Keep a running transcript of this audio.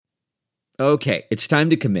Okay, it's time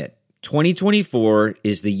to commit. 2024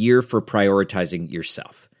 is the year for prioritizing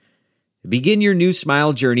yourself. Begin your new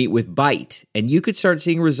smile journey with Byte, and you could start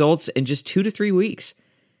seeing results in just 2 to 3 weeks.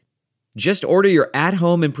 Just order your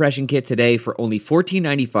at-home impression kit today for only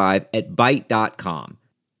 $14.95 at Byte.com.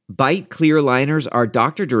 Byte clear liners are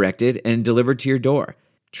doctor-directed and delivered to your door.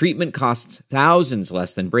 Treatment costs thousands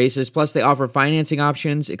less than braces, plus they offer financing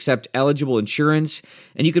options, accept eligible insurance,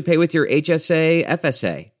 and you could pay with your HSA,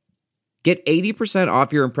 FSA. Get 80%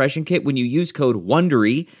 off your impression kit when you use code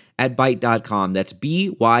WONDERY at Byte.com. That's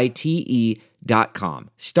BYTE.com.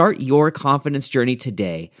 Start your confidence journey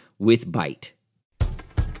today with Byte.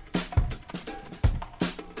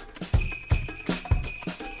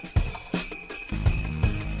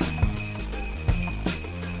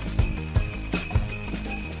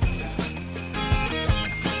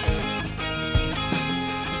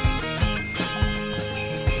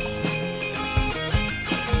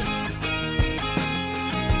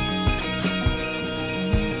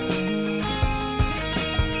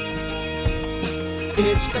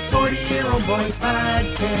 It's the 40-Year-Old Boy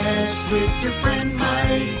Podcast with your friend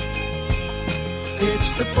Mike.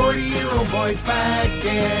 It's the 40-Year-Old Boy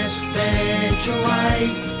Podcast that you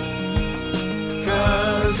like,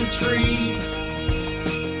 'cause it's free.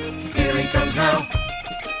 Here he comes now.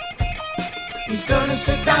 He's gonna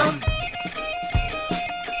sit down.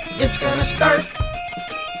 It's gonna start.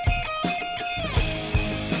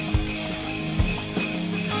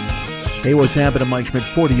 Hey, what's happening, Mike Schmidt,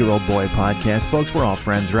 40-Year-Old Boy Podcast. Folks, we're all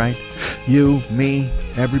friends, right? You, me,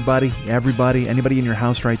 everybody, anybody in your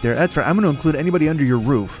house right there. That's right. I'm going to include anybody under your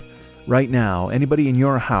roof right now, anybody in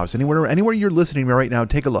your house, anywhere you're listening to me right now.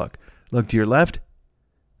 Take a look. Look to your left.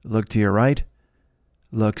 Look to your right.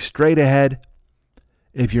 Look straight ahead.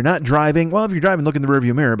 If you're not driving, well, if you're driving, look in the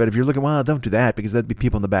rearview mirror. But if you're looking, well, don't do that because that'd be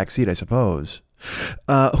people in the back seat, I suppose.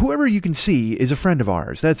 Whoever you can see is a friend of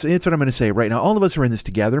ours. That's what I'm going to say right now. All of us are in this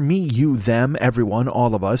together. Me, you, them, everyone,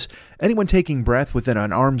 all of us. Anyone taking breath within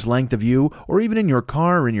an arm's length of you, or even in your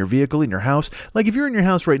car, or in your vehicle, in your house. Like if you're in your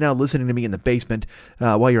house right now listening to me in the basement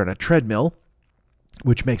while you're on a treadmill,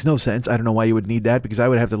 which makes no sense. I don't know why you would need that, because I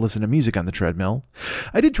would have to listen to music on the treadmill.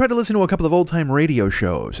 I did try to listen to a couple of old-time radio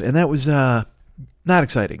shows, and that was not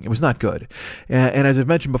exciting. It was not good. And as I've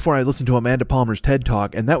mentioned before, I listened to Amanda Palmer's TED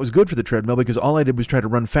Talk, and that was good for the treadmill because all I did was try to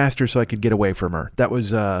run faster so I could get away from her. That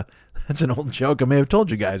was, that's an old joke. I may have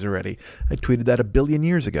told you guys already. I tweeted that 1 billion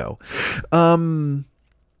years ago. So I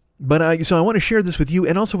want to share this with you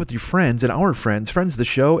and also with your friends and our friends of the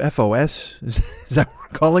show, FOS. Is that what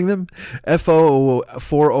we're calling them?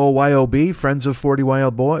 FO40YOB, Friends of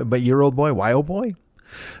 40-Year-Old Boy, YO Boy.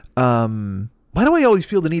 Why do I always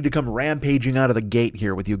feel the need to come rampaging out of the gate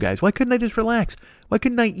here with you guys? Why couldn't I just relax? Why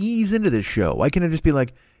couldn't I ease into this show? Why can't I just be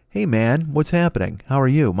like, hey man, what's happening? How are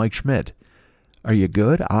you? Mike Schmidt. Are you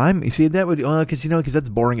good? You see, that would, because that's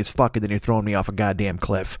boring as fuck, and then you're throwing me off a goddamn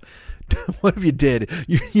cliff. What if you did?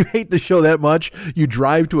 You hate the show that much, you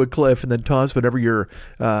drive to a cliff and then toss whatever your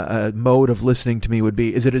mode of listening to me would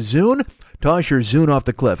be. Is it a Zune? Toss your Zune off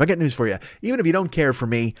the cliff. I got news for you. Even if you don't care for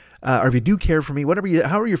me, or if you do care for me,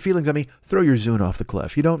 however your feelings on me, throw your Zune off the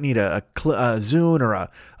cliff. You don't need a Zune or a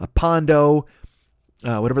Pondo,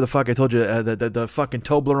 whatever the fuck I told you, the fucking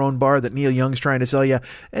Toblerone bar that Neil Young's trying to sell you.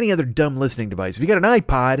 Any other dumb listening device. If you got an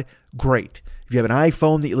iPod, great. If you have an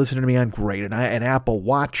iPhone that you listen to me on, great. An Apple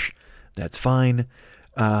Watch, that's fine.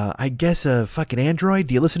 I guess a fucking Android.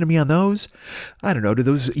 Do you listen to me on those? I don't know. Do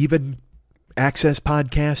those even access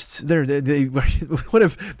podcasts? What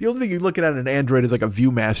if the only thing you look at on an Android is like a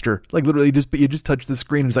ViewMaster? Like literally, you just touch the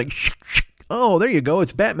screen and it's like, oh, there you go.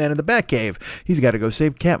 It's Batman in the Batcave. He's got to go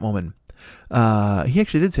save Catwoman. He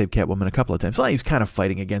actually did save Catwoman a couple of times. Well, he was kind of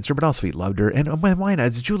fighting against her, but also he loved her. And why not?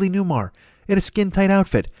 It's Julie Newmar in a skin-tight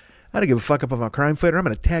outfit. I don't give a fuck if I'm a crime fighter. I'm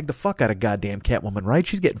going to tag the fuck out of goddamn Catwoman, right?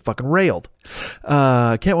 She's getting fucking railed.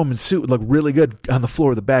 Catwoman's suit would look really good on the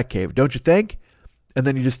floor of the Batcave, don't you think? And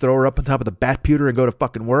then you just throw her up on top of the bat pewter and go to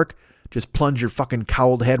fucking work. Just plunge your fucking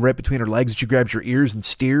cowled head right between her legs. She grabs your ears and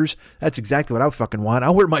steers. That's exactly what I fucking want.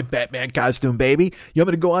 I'll wear my Batman costume, baby. You want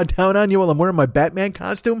me to go on down on you while I'm wearing my Batman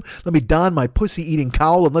costume? Let me don my pussy-eating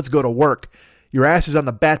cowl and let's go to work. Your ass is on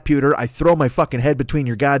the bat pewter. I throw my fucking head between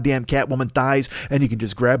your goddamn Catwoman thighs, and you can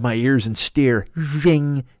just grab my ears and steer.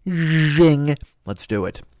 Zing, zing. Let's do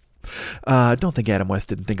it. Don't think Adam West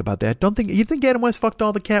didn't think about that. You think Adam West fucked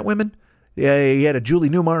all the Catwomen? Yeah, he had a Julie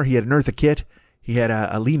Newmar. He had an Eartha Kitt. He had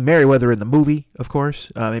a Lee Merriweather in the movie, of course.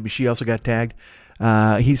 Maybe she also got tagged.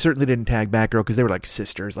 He certainly didn't tag Batgirl because they were like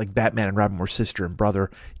sisters, like Batman and Robin were sister and brother.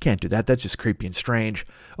 You can't do that. That's just creepy and strange.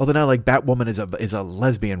 Although now, like, Batwoman is a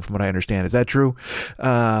lesbian, from what I understand. Is that true?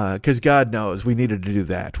 Because God knows we needed to do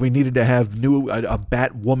that. We needed to have a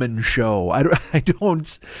Batwoman show. I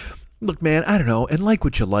don't. Look, man, I don't know, and like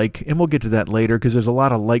what you like, and we'll get to that later, because there's a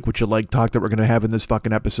lot of like what you like talk that we're going to have in this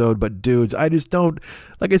fucking episode, but dudes, I just don't,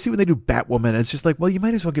 like, I see when they do Batwoman, it's just like, well, you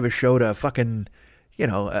might as well give a show to fucking,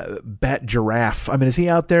 Bat Giraffe. I mean, is he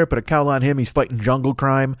out there? Put a cowl on him, he's fighting jungle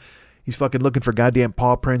crime, he's fucking looking for goddamn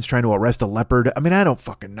paw prints, trying to arrest a leopard. I mean, I don't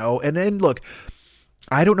fucking know, and then, look,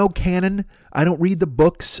 I don't know canon. I don't read the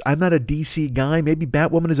books. I'm not a DC guy. Maybe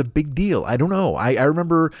Batwoman is a big deal. I don't know. I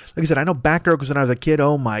remember, like I said, I know Batgirl because when I was a kid,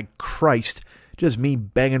 oh my Christ, just me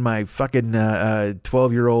banging my fucking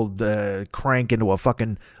 12-year-old crank into a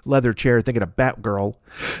fucking leather chair thinking of Batgirl.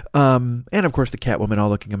 And of course the Catwoman all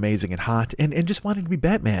looking amazing and hot and just wanting to be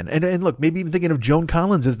Batman. And look, maybe even thinking of Joan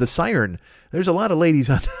Collins as the Siren. There's a lot of ladies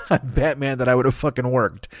on Batman that I would have fucking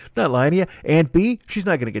worked. I'm not lying to you. Aunt B, she's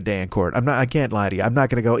not going to get day in court. I can't lie to you. I'm not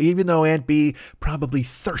going to go, even though Aunt B probably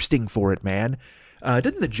thirsting for it, man.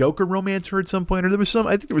 Didn't the Joker romance her at some point? Or I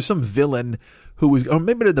think there was some villain who was, or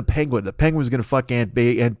maybe the Penguin. The Penguin was going to fuck Aunt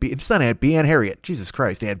B. It's not Aunt B, Aunt Harriet. Jesus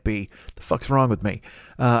Christ, Aunt B. The fuck's wrong with me?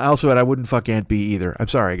 I also said I wouldn't fuck Aunt B either. I'm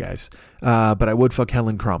sorry, guys. But I would fuck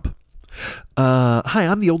Helen Crump. Hi,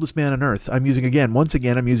 I'm the oldest man on earth. I'm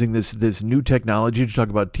using this new technology to talk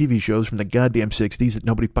about TV shows from the goddamn 60s that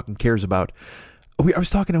nobody fucking cares about. Who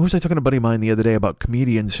was I talking to a buddy of mine the other day about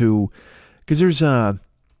comedians who, because there's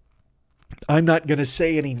I'm not going to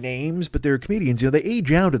say any names, but there are comedians, they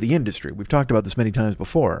age out of the industry. We've talked about this many times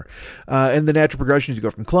before. And the natural progression is you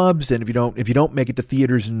go from clubs, and if you don't make it to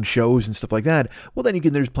theaters and shows and stuff like that, well, then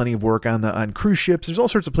there's plenty of work on cruise ships. There's all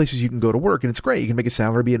sorts of places you can go to work, and it's great. You can make a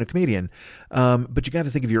salary being a comedian. But you got to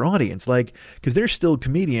think of your audience, because there's still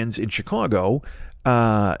comedians in Chicago,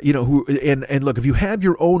 who, and look, if you have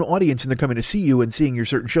your own audience and they're coming to see you and seeing your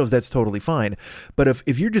certain shows, that's totally fine. But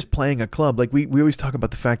if you're just playing a club, like we always talk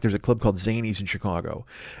about the fact there's a club called Zanies in Chicago,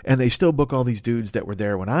 and they still book all these dudes that were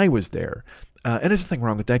there when I was there. And there's nothing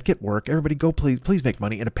wrong with that. Get work. Everybody go please make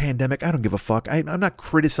money. In a pandemic, I don't give a fuck. I'm not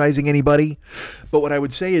criticizing anybody. But what I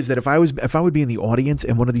would say is that if I would be in the audience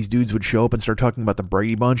and one of these dudes would show up and start talking about the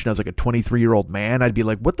Brady Bunch and I was like a 23-year-old man, I'd be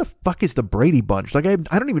like, what the fuck is the Brady Bunch? Like, I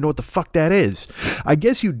don't even know what the fuck that is. I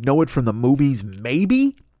guess you'd know it from the movies,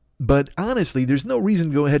 maybe. But honestly, there's no reason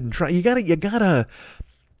to go ahead and try. You gotta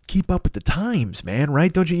keep up with the times, man,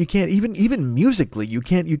 right? Don't you? You can't even musically. You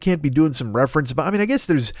can't be doing some reference about. I mean, I guess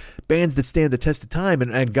there's bands that stand the test of time,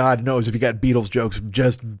 and God knows if you got Beatles jokes,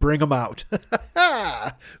 just bring them out.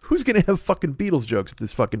 Who's gonna have fucking Beatles jokes at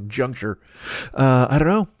this fucking juncture? I don't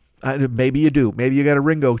know. Maybe you do. Maybe you got a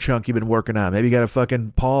Ringo chunk you've been working on. Maybe you got a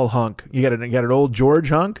fucking Paul hunk. You got an old George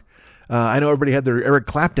hunk. I know everybody had their Eric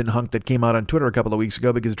Clapton hunk that came out on Twitter a couple of weeks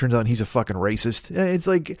ago because it turns out he's a fucking racist. It's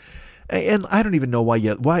like. And I don't even know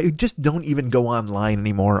why just don't even go online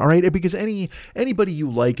anymore, all right? Because anybody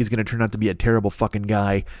you like is going to turn out to be a terrible fucking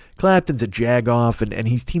guy. Clapton's a jagoff, and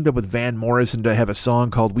he's teamed up with Van Morrison to have a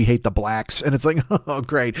song called We Hate the Blacks, and it's like, oh,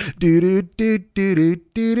 great.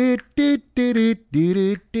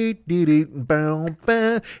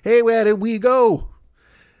 Hey, where did we go?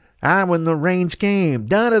 When the rains came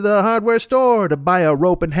down to the hardware store to buy a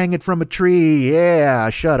rope and hang it from a tree.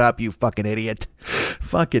 Yeah, shut up, you fucking idiot.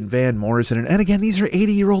 Fucking Van Morrison. And again, these are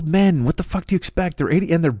 80-year-old men. What the fuck do you expect? They're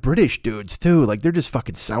 80, and they're British dudes, too. Like, they're just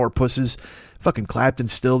fucking sourpusses. Fucking Clapton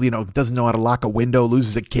still, doesn't know how to lock a window,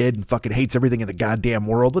 loses a kid, and fucking hates everything in the goddamn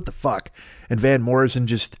world. What the fuck? And Van Morrison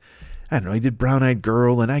just... I don't know, he did Brown Eyed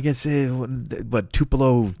Girl, and I guess,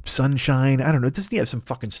 Tupelo Sunshine? I don't know, doesn't he have some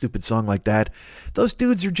fucking stupid song like that? Those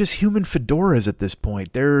dudes are just human fedoras at this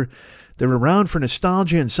point. They're around for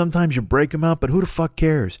nostalgia, and sometimes you break them out, but who the fuck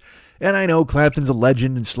cares? And I know Clapton's a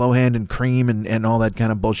legend, and Slowhand and Cream, and all that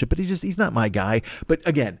kind of bullshit, but he's not my guy. But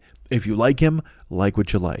again, if you like him, like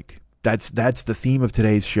what you like. That's the theme of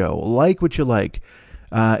today's show. Like what you like.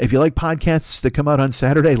 If you like podcasts that come out on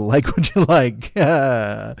Saturday, like what you like.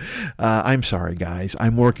 I'm sorry, guys.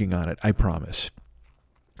 I'm working on it. I promise.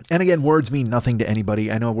 And again, words mean nothing to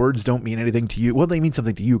anybody. I know words don't mean anything to you. Well, they mean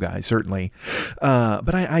something to you guys, certainly.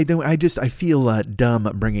 But I feel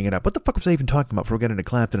dumb bringing it up. What the fuck was I even talking about before we get into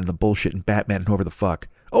Clapton and the bullshit and Batman and whoever the fuck?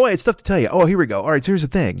 Oh, I had stuff to tell you. Oh, here we go. All right, so here's the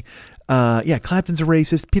thing. Clapton's a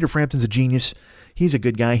racist. Peter Frampton's a genius. He's a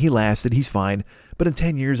good guy. He lasted. He's fine. But in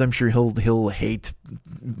 10 years, I'm sure he'll hate,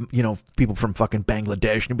 people from fucking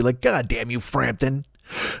Bangladesh and be like, God damn you, Frampton.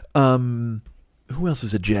 who else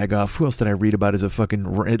is a jagoff? Who else did I read about as a fucking,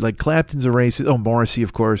 like, Clapton's a racist? Oh, Morrissey,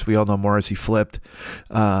 of course. We all know Morrissey flipped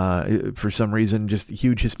for some reason, just a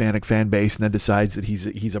huge Hispanic fan base, and then decides that he's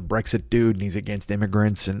a Brexit dude and he's against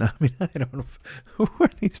immigrants. And I mean, I don't know, who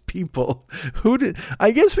are these people?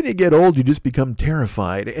 I guess when you get old, you just become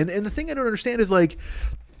terrified. And the thing I don't understand is, like,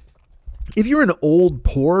 if you're an old,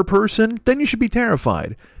 poor person, then you should be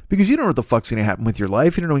terrified. Because you don't know what the fuck's going to happen with your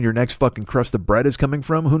life. You don't know when your next fucking crust of bread is coming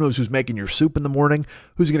from. Who knows who's making your soup in the morning?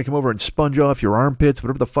 Who's going to come over and sponge off your armpits?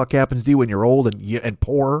 Whatever the fuck happens to you when you're old and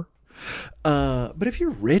poor. But if you're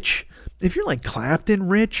rich, if you're like Clapton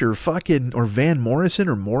rich or Van Morrison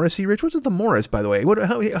or Morrissey rich, what's with the Morris, by the way?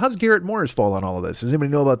 How's Garrett Morris fall on all of this? Does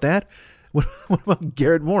anybody know about that? What about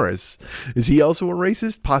Garrett Morris? Is he also a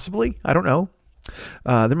racist? Possibly. I don't know.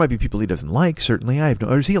 There might be people he doesn't like, certainly.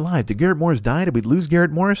 Or is he alive? Did Garrett Morris die? Did we lose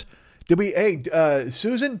Garrett Morris?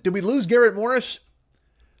 Susan, did we lose Garrett Morris?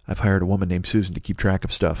 I've hired a woman named Susan to keep track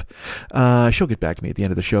of stuff. She'll get back to me at the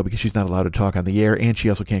end of the show because she's not allowed to talk on the air, and she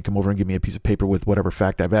also can't come over and give me a piece of paper with whatever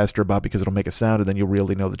fact I've asked her about because it'll make a sound, and then you'll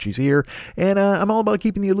really know that she's here. And I'm all about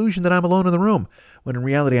keeping the illusion that I'm alone in the room, when in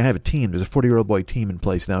reality I have a team. There's a 40-year-old boy team in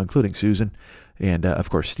place now, including Susan. And, of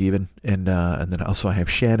course, Steven, and then also I have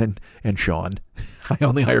Shannon and Sean. I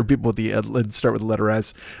only hire people with let's start with the letter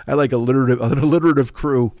S. I like an alliterative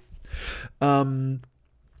crew. But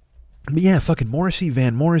yeah, fucking Morrissey,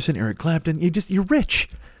 Van Morrison, Eric Clapton, you're rich.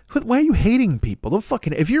 Why are you hating people?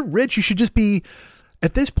 If you're rich, you should just be,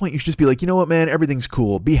 at this point, you should just be like, you know what, man, everything's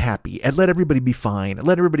cool. Be happy. And let everybody be fine.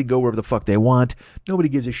 Let everybody go wherever the fuck they want. Nobody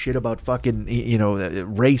gives a shit about fucking,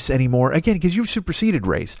 race anymore. Again, because you've superseded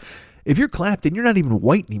race. If you're Clapton, you're not even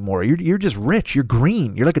white anymore. You're just rich. You're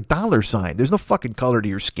green. You're like a dollar sign. There's no fucking color to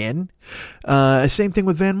your skin. Same thing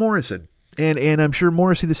with Van Morrison. And I'm sure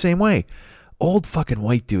Morrissey the same way. Old fucking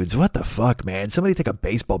white dudes. What the fuck, man? Somebody take a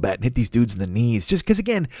baseball bat and hit these dudes in the knees. Just because,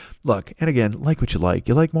 again, like what you like.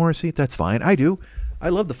 You like Morrissey? That's fine. I do. I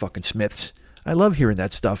love the fucking Smiths. I love hearing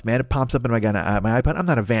that stuff, man. It pops up in my iPod. I'm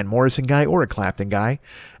not a Van Morrison guy or a Clapton guy,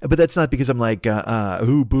 but that's not because I'm like,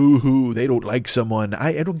 boo-hoo, they don't like someone.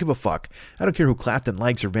 I don't give a fuck. I don't care who Clapton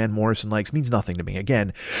likes or Van Morrison likes. It means nothing to me.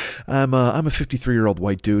 Again, I'm a 53-year-old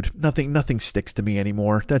white dude. Nothing sticks to me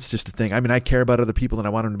anymore. That's just the thing. I mean, I care about other people and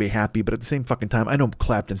I want them to be happy, but at the same fucking time, I know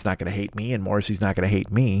Clapton's not going to hate me and Morrissey's not going to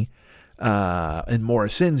hate me. And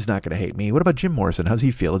Morrison's not going to hate me. What about Jim Morrison? How's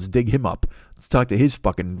he feel? Let's dig him up. Let's talk to his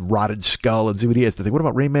fucking rotted skull and see what he has to think. What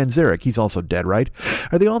about Ray Manzarek? He's also dead, right?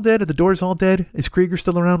 Are they all dead? Are the Doors all dead? Is Krieger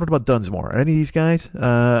still around? What about Dunsmore? Are any of these guys?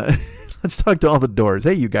 Let's talk to all the Doors.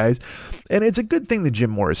 Hey, you guys. And it's a good thing that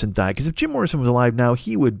Jim Morrison died, because if Jim Morrison was alive now,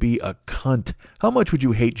 he would be a cunt. How much would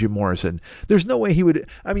you hate Jim Morrison? There's no way he would.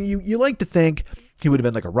 I mean, you like to think he would have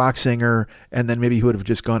been like a rock singer, and then maybe he would have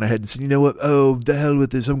just gone ahead and said, you know what, oh, the hell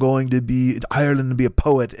with this, I'm going to be Ireland and be a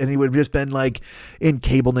poet. And he would have just been like in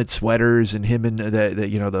cable knit sweaters, and him and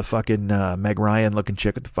the fucking Meg Ryan looking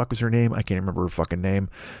chick. What the fuck was her name? I can't remember her fucking name.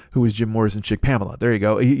 Who was Jim Morrison chick? Pamela. There you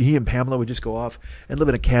go. He and Pamela would just go off and live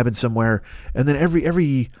in a cabin somewhere. And then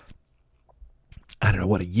every I don't know,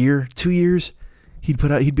 what, a year, 2 years, he'd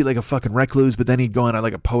be like a fucking recluse, but then he'd go on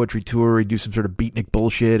like a poetry tour, he'd do some sort of beatnik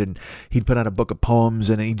bullshit, and he'd put out a book of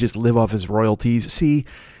poems, and he'd just live off his royalties. See,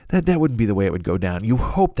 that wouldn't be the way it would go down. You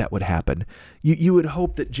hope that would happen. You would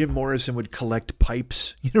hope that Jim Morrison would collect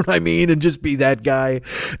pipes, you know what I mean, and just be that guy.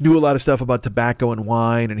 Knew a lot of stuff about tobacco and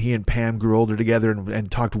wine, and he and Pam grew older together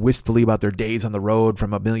and talked wistfully about their days on the road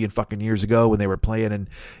from a million fucking years ago when they were playing, and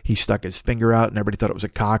he stuck his finger out and everybody thought it was a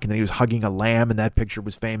cock, and then he was hugging a lamb, and that picture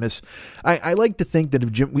was famous. I like to think that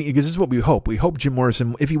if because this is what we hope Jim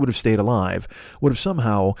Morrison, if he would have stayed alive, would have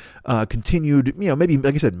somehow continued, maybe,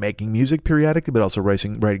 like I said, making music periodically, but also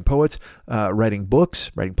writing poets, writing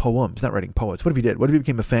books, writing poems, not writing poets. What if he did? What if he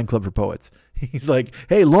became a fan club for poets? He's like,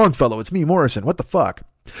 hey, Longfellow, it's me, Morrison. What the fuck?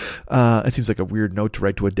 It seems like a weird note to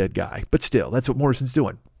write to a dead guy. But still, that's what Morrison's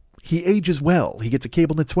doing. He ages well. He gets a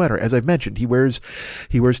cable knit sweater. As I've mentioned, he wears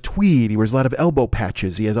tweed. He wears a lot of elbow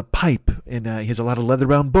patches. He has a pipe, and he has a lot of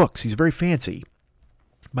leather-bound books. He's very fancy.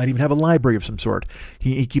 Might even have a library of some sort.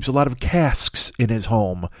 He keeps a lot of casks in his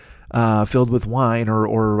home, filled with wine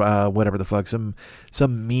or whatever the fuck, some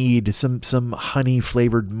mead, some honey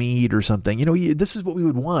flavored mead or something. This is what we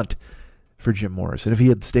would want for Jim Morrison if he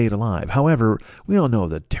had stayed alive. However, we all know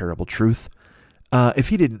the terrible truth. If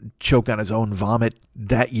he didn't choke on his own vomit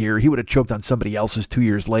that year, he would have choked on somebody else's 2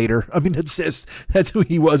 years later. I mean, that's who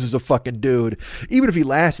he was as a fucking dude. Even if he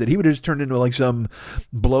lasted, he would have just turned into like some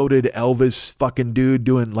bloated Elvis fucking dude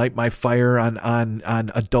doing Light My Fire on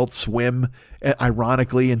Adult Swim,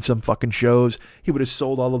 ironically, in some fucking shows. He would have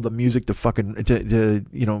sold all of the music to fucking, to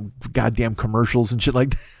goddamn commercials and shit like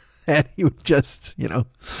that. And he would just,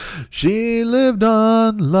 she lived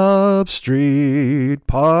on Love Street.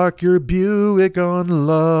 Park your Buick on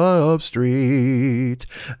Love Street.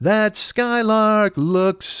 That skylark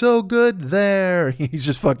looks so good there. He's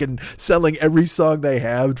just fucking selling every song they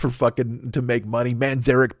have for fucking to make money.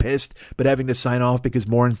 Manzarek pissed, but having to sign off because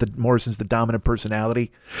Morrison's the dominant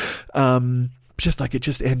personality.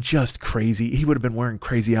 Just crazy. He would have been wearing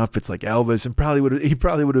crazy outfits like Elvis, and probably would have.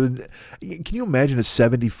 Can you imagine a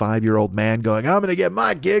 75-year-old man going, "I'm going to get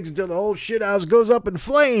my gigs until the whole shit house goes up in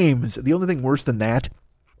flames"? The only thing worse than that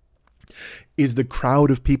is the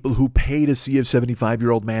crowd of people who pay to see a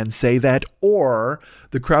 75-year-old man say that, or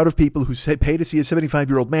the crowd of people who pay to see a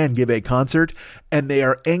 75-year-old man give a concert, and they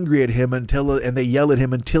are angry at him and they yell at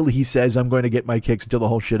him until he says, "I'm going to get my kicks until the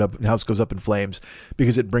whole house goes up in flames,"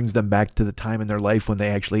 because it brings them back to the time in their life when they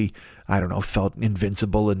actually, felt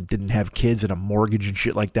invincible and didn't have kids and a mortgage and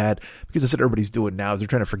shit like that. Because that's what everybody's doing now, is they're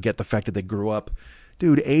trying to forget the fact that they grew up.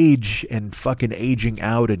 Dude, age and fucking aging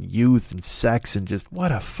out and youth and sex and just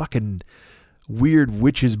what a fucking weird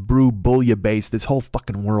witch's brew bouillabaisse this whole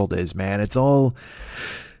fucking world is, man. It's all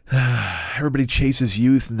everybody chases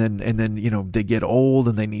youth and then they get old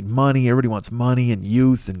and they need money. Everybody wants money and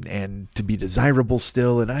youth and to be desirable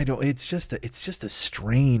still. And it's just a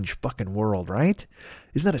strange fucking world, right?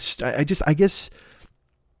 Isn't that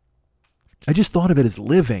I just thought of it as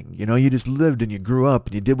living. You just lived and you grew up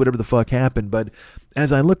and you did whatever the fuck happened. But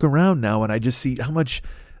as I look around now and I just see how much,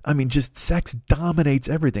 just sex dominates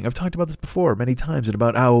everything. I've talked about this before many times, and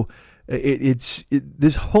about how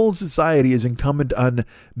this whole society is incumbent on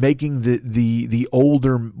making the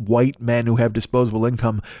older white men who have disposable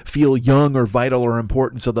income feel young or vital or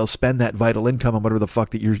important, so they'll spend that vital income on whatever the fuck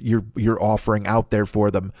that you're offering out there for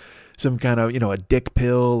them. Some kind of, a dick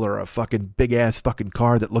pill or a fucking big ass fucking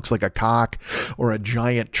car that looks like a cock or a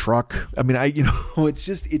giant truck.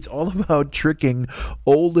 It's all about tricking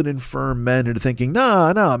old and infirm men into thinking,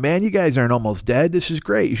 no, man, you guys aren't almost dead. This is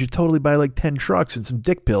great. You should totally buy like 10 trucks and some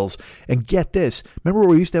dick pills. And get this. Remember where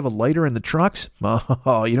we used to have a lighter in the trucks?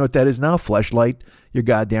 Oh, you know what that is now? Fleshlight. You're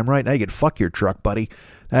goddamn right. Now you can fuck your truck, buddy.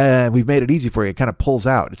 We've made it easy for you. It kind of pulls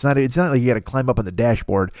out. It's not like you got to climb up on the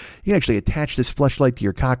dashboard. You can actually attach this fleshlight to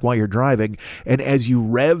your cock while you're driving, and as you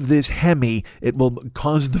rev this Hemi, it will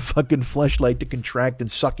cause the fucking fleshlight to contract and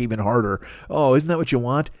suck even harder. Oh, isn't that what you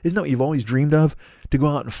want? Isn't that what you've always dreamed of? To go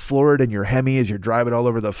out and floor it in your Hemi as you're driving all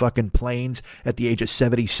over the fucking plains at the age of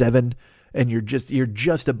 77? And you're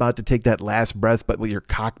just about to take that last breath, but with your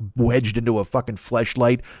cock wedged into a fucking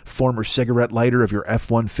fleshlight, former cigarette lighter of your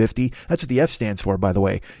F-150. That's what the F stands for, by the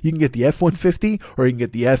way. You can get the F-150 or you can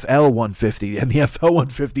get the FL-150. And the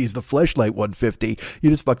FL-150 is the fleshlight 150.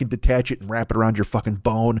 You just fucking detach it and wrap it around your fucking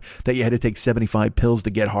bone that you had to take 75 pills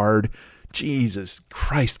to get hard. Jesus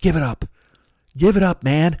Christ, give it up. Give it up,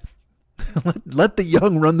 man. Let the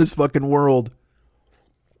young run this fucking world.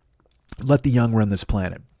 Let the young run this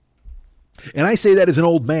planet. And I say that as an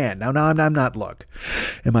old man. Now I'm not. Look,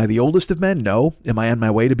 am I the oldest of men? No. Am I on my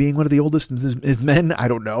way to being one of the oldest men? I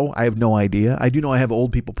don't know. I have no idea. I do know I have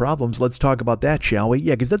old people problems. Let's talk about that, shall we?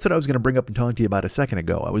 Yeah, because that's what I was going to bring up and talk to you about a second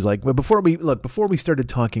ago. I was like, well, before we started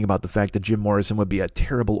talking about the fact that Jim Morrison would be a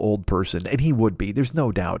terrible old person, and he would be, there's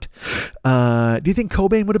no doubt. Do you think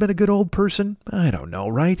Cobain would have been a good old person? I don't know,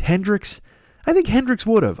 right? Hendrix? I think Hendrix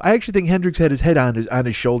would have. I actually think Hendrix had his head on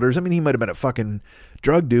his shoulders. I mean, he might have been a fucking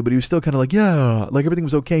drug dude, but he was still kind of like, yeah, like everything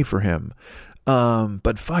was okay for him.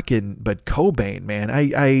 But Cobain, man,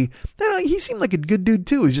 I don't know, he seemed like a good dude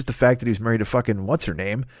too. It was just the fact that he was married to fucking what's her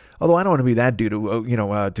name. Although I don't want to be that dude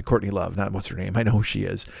to Courtney Love, not what's her name. I know who she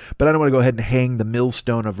is, but I don't want to go ahead and hang the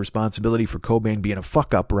millstone of responsibility for Cobain being a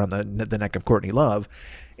fuck up around the neck of Courtney Love.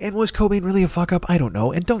 And was Cobain really a fuck up? I don't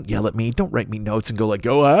know. And don't yell at me. Don't write me notes and go like,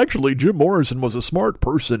 oh, actually, Jim Morrison was a smart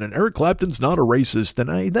person and Eric Clapton's not a racist.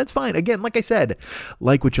 And that's fine. Again, like I said,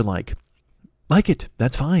 like what you like. Like it.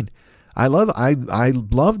 That's fine. I love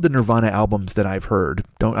the Nirvana albums that I've heard.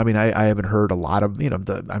 I haven't heard a lot of,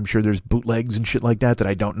 I'm sure there's bootlegs and shit like that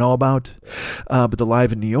I don't know about. But the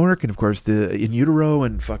Live in New York and of course the In Utero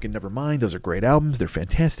and fucking Nevermind, those are great albums. They're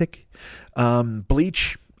fantastic.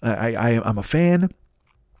 Bleach, I'm a fan.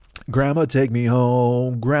 Grandma, take me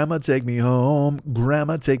home. Grandma, take me home.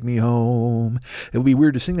 Grandma, take me home. It would be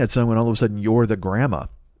weird to sing that song when all of a sudden you're the grandma.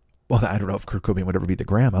 Well, I don't know if Kurt Cobain would ever be the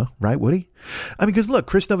grandma, right? Would he? I mean, because look,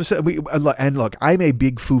 Chris Novoselic, I'm a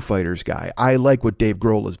big Foo Fighters guy. I like what Dave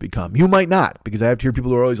Grohl has become. You might not, because I have to hear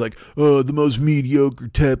people who are always like, oh, the most mediocre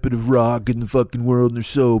tepid of rock in the fucking world, and they're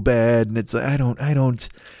so bad. And it's like,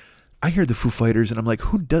 I hear the Foo Fighters, and I'm like,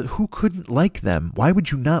 who couldn't like them? Why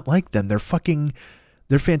would you not like them? They're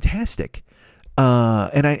fantastic.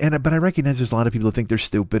 But I recognize there's a lot of people who think they're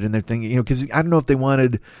stupid and they're thinking, because I don't know if they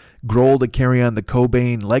wanted Grohl to carry on the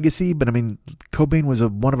Cobain legacy, but I mean, Cobain was a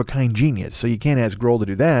one-of-a-kind genius, so you can't ask Grohl to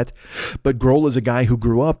do that. But Grohl is a guy who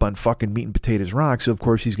grew up on fucking Meat and Potatoes Rock, so of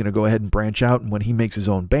course he's going to go ahead and branch out, and when he makes his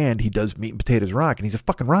own band, he does Meat and Potatoes Rock, and he's a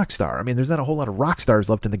fucking rock star. I mean, there's not a whole lot of rock stars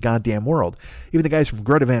left in the goddamn world. Even the guys from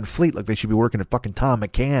Greta Van Fleet look like they should be working at fucking Tom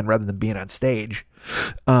McCann rather than being on stage.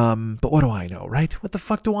 But what do I know, right? What the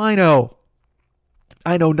fuck do I know?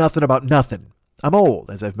 I know nothing about nothing. I'm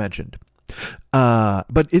old, as I've mentioned.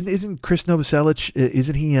 But isn't Chris Novoselic,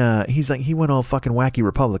 isn't he, he went all fucking wacky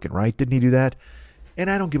Republican, right? Didn't he do that? And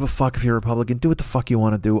I don't give a fuck if you're a Republican. Do what the fuck you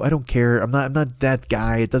want to do. I don't care. I'm not that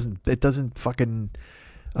guy. It doesn't fucking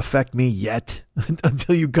affect me yet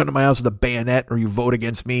until you come to my house with a bayonet or you vote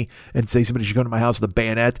against me and say somebody should come to my house with a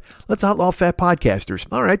bayonet. Let's outlaw fat podcasters.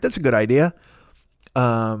 All right. That's a good idea.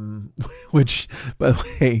 Which, by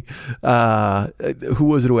the way, who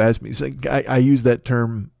was it who asked me? So I used that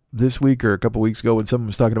term this week or a couple weeks ago when someone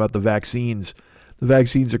was talking about the vaccines. The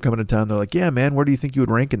vaccines are coming to town. They're like, yeah, man, where do you think you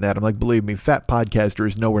would rank in that? I'm like, believe me, fat podcaster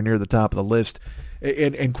is nowhere near the top of the list.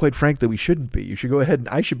 And quite frankly, we shouldn't be. You should go ahead and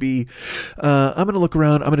I should be. I'm going to look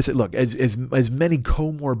around. I'm going to say, look, as many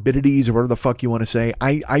comorbidities or whatever the fuck you want to say,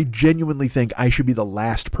 I genuinely think I should be the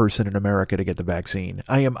last person in America to get the vaccine.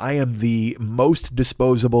 I am the most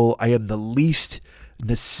disposable. I am the least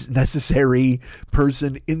necessary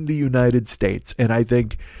person in the United States. And I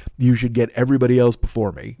think you should get everybody else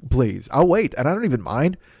before me, please. I'll wait. And I don't even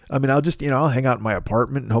mind. I mean, I'll just, I'll hang out in my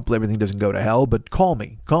apartment and hopefully everything doesn't go to hell, but call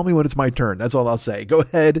me when it's my turn. That's all I'll say. Go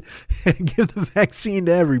ahead and give the vaccine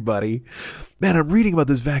to everybody. Man, I'm reading about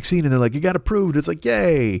this vaccine and they're like, you got approved. It's like,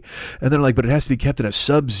 yay. And they're like, but it has to be kept in a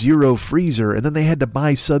sub-zero freezer. And then they had to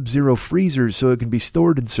buy sub-zero freezers so it can be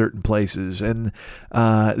stored in certain places. And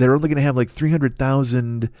they're only going to have like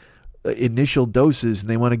 300,000 initial doses and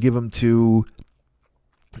they want to give them to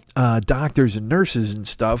doctors and nurses and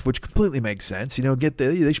stuff, which completely makes sense.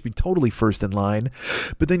 They should be totally first in line.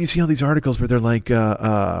 But then you see all these articles where they're like,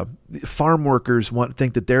 farm workers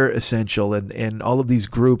think that they're essential and all of these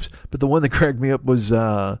groups. But the one that cracked me up was,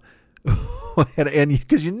 and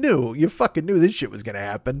because you fucking knew this shit was going to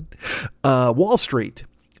happen. Wall Street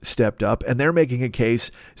stepped up and they're making a case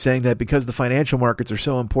saying that because the financial markets are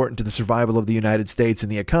so important to the survival of the United States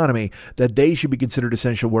and the economy, that they should be considered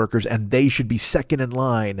essential workers and they should be second in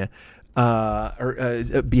line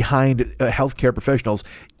behind healthcare professionals,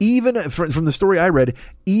 even from the story I read,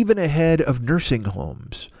 even ahead of nursing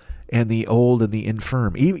homes and the old and the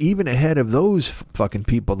infirm, even ahead of those fucking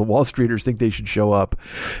people. The Wall Streeters think they should show up.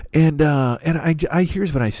 And I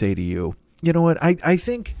here's what I say to you. You know what? I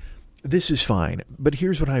think this is fine, but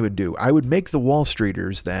here's what I would do. I would make the Wall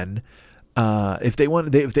Streeters then, if they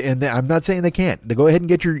want, and I'm not saying they can't. They go ahead and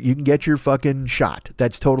you can get your fucking shot.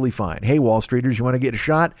 That's totally fine. Hey, Wall Streeters, you want to get a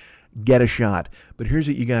shot? Get a shot. But here's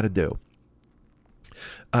what you got to do.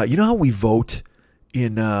 You know how we vote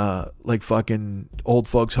in like fucking old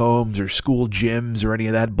folks' homes or school gyms or any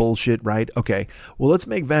of that bullshit, right? Okay. Well, let's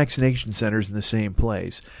make vaccination centers in the same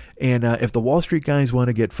place. And if the Wall Street guys want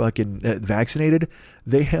to get fucking vaccinated,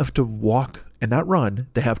 they have to walk and not run.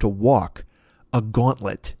 They have to walk a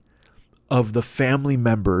gauntlet of the family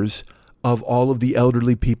members of all of the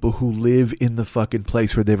elderly people who live in the fucking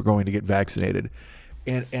place where they're going to get vaccinated.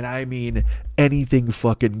 And I mean, anything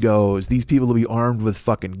fucking goes. These people will be armed with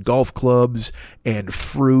fucking golf clubs and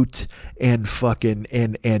fruit and fucking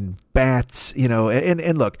and bats,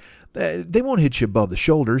 and look, they won't hit you above the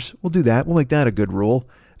shoulders. We'll do that. We'll make that a good rule.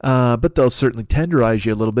 But they'll certainly tenderize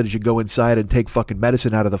you a little bit as you go inside and take fucking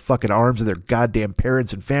medicine out of the fucking arms of their goddamn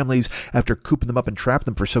parents and families after cooping them up and trapping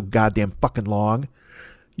them for so goddamn fucking long.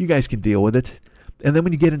 You guys can deal with it. And then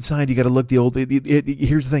when you get inside, you got to look here's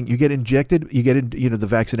the thing. You get injected, you get the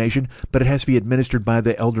vaccination, but it has to be administered by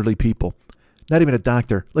the elderly people. Not even a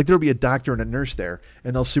doctor. Like there'll be a doctor and a nurse there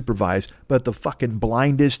and they'll supervise, but the fucking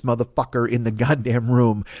blindest motherfucker in the goddamn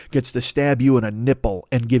room gets to stab you in a nipple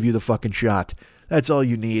and give you the fucking shot. That's all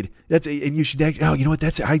you need. And you should, you know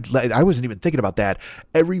what? I wasn't even thinking about that.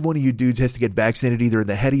 Every one of you dudes has to get vaccinated either in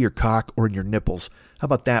the head of your cock or in your nipples. How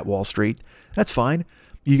about that, Wall Street? That's fine.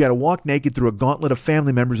 You got to walk naked through a gauntlet of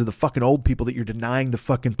family members of the fucking old people that you're denying the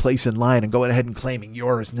fucking place in line and going ahead and claiming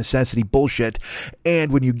yours necessity bullshit.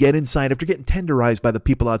 And when you get inside, after getting tenderized by the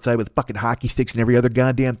people outside with fucking hockey sticks and every other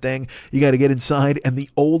goddamn thing, you got to get inside and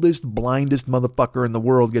the oldest, blindest motherfucker in the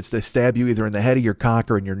world gets to stab you either in the head of your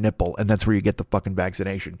cock or in your nipple. And that's where you get the fucking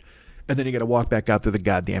vaccination. And then you got to walk back out through the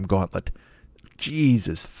goddamn gauntlet.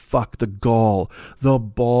 Jesus, fuck, the gall, the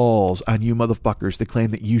balls on you motherfuckers to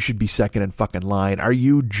claim that you should be second in fucking line. Are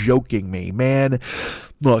you joking me, man?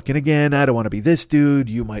 Look, and again, I don't want to be this dude.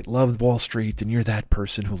 You might love Wall Street and you're that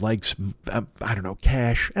person who likes, I don't know,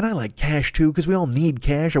 cash. And I like cash too, because we all need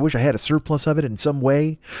cash. I wish I had a surplus of it in some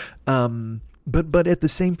way. But at the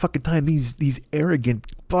same fucking time, these arrogant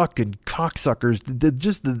fucking cocksuckers,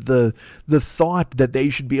 the thought that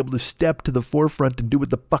they should be able to step to the forefront and do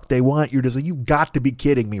what the fuck they want, you're just like, you've got to be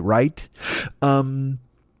kidding me, right? There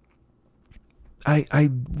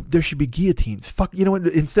should be guillotines. Fuck, you know what?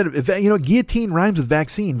 Instead of, guillotine rhymes with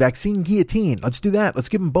vaccine, guillotine. Let's do that. Let's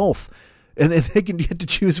give them both. And then they can get to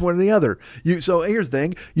choose one or the other. So here's the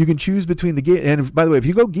thing. You can choose between and by the way, if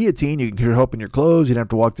you go guillotine, you can open your clothes. You don't have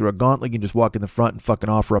to walk through a gauntlet. You can just walk in the front and fucking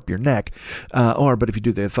offer up your neck. But if you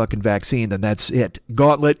do the fucking vaccine, then that's it.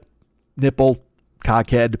 Gauntlet, nipple,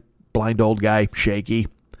 cockhead, blind old guy, shaky.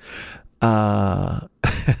 So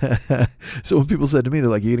when people said to me, they're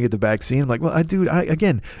like, "You gonna get the vaccine?" I'm like, "Well, I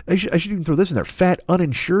should even throw this in there. Fat,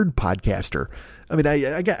 uninsured podcaster. I mean,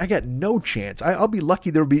 I got no chance. I'll be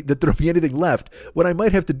lucky there'll be anything left. What I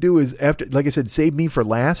might have to do is, after, like I said, save me for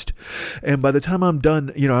last. And by the time I'm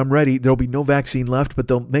done, I'm ready. There'll be no vaccine left, but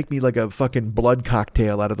they'll make me like a fucking blood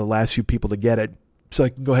cocktail out of the last few people to get it, so I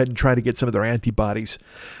can go ahead and try to get some of their antibodies.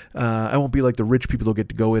 I won't be like the rich people who'll get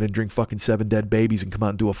to go in and drink fucking 7 dead babies and come out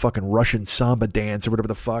and do a fucking Russian samba dance or whatever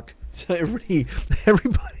the fuck. So everybody,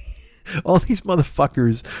 all these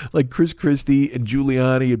motherfuckers like Chris Christie and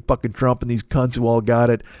Giuliani and fucking Trump and these cunts who all got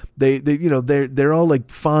it. They're all like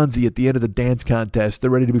Fonzie at the end of the dance contest. They're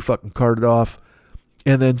ready to be fucking carted off.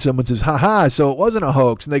 And then someone says, "Ha, so it wasn't a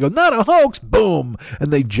hoax." And they go, "Not a hoax." Boom.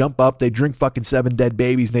 And they jump up, they drink fucking 7 dead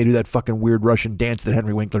babies, and they do that fucking weird Russian dance that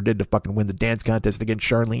Henry Winkler did to fucking win the dance contest against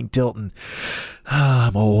Charlene Tilton.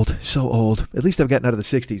 I'm old. So old. At least I've gotten out of the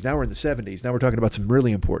 60s. Now we're in the 70s. Now we're talking about some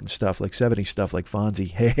really important stuff, like 70s stuff like Fonzie.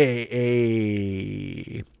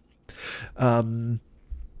 Hey.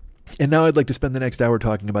 And now I'd like to spend the next hour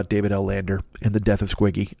talking about David L. Lander and the death of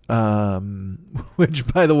Squiggy, which,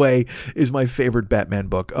 by the way, is my favorite Batman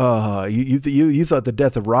book. You thought the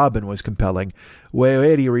death of Robin was compelling.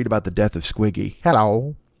 Wait do you read about the death of Squiggy?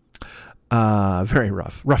 Hello. Very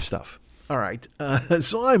rough stuff. All right.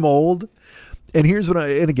 So I'm old. And here's what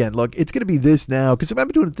and again, look, it's going to be this now, because I've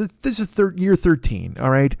been doing it. This is year 13. All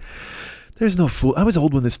right. There's no fool. I was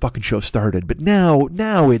old when this fucking show started, but now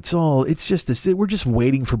it's just this. We're just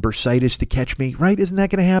waiting for bursitis to catch me, right? Isn't that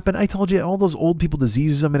going to happen? I told you all those old people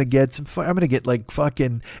diseases I'm going to get. I'm going to get like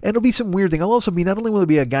fucking, and it'll be some weird thing. I'll also be, not only will it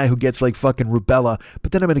be a guy who gets like fucking rubella,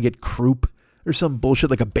 but then I'm going to get croup or some bullshit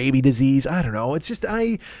like a baby disease. I don't know. It's just,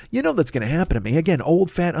 that's going to happen to me. Again, old,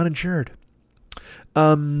 fat, uninsured.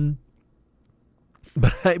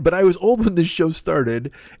 But I was old when this show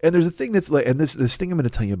started, and there's a thing that's like, and this thing I'm going to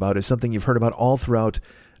tell you about is something you've heard about all throughout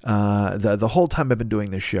the whole time I've been doing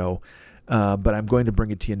this show, but I'm going to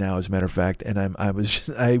bring it to you now, as a matter of fact. And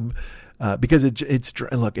because it's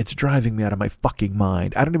driving me out of my fucking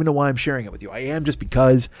mind. I don't even know why I'm sharing it with you. I am just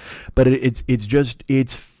because, but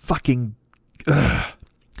it's fucking.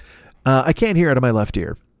 I can't hear out of my left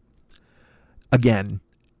ear again.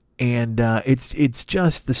 And it's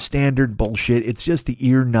just the standard bullshit. It's just the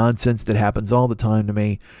ear nonsense that happens all the time to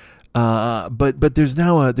me. But there's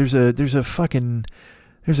now there's a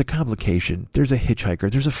complication. There's a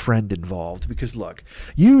hitchhiker. There's a friend involved. Because look,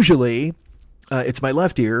 usually it's my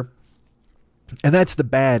left ear, and that's the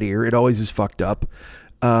bad ear. It always is fucked up.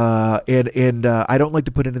 And I don't like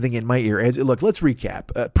to put anything in my ear. Look, let's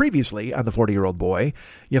recap. Previously on the 40-Year-Old Boy,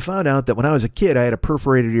 you found out that when I was a kid, I had a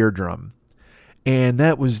perforated eardrum. And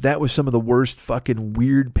that was some of the worst fucking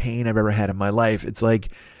weird pain I've ever had in my life. It's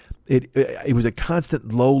like it was a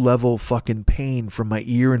constant low level fucking pain from my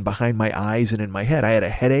ear and behind my eyes and in my head. I had a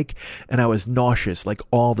headache and I was nauseous like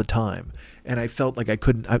all the time. And I felt like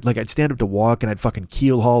I'd stand up to walk and I'd fucking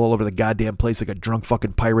keel haul all over the goddamn place like a drunk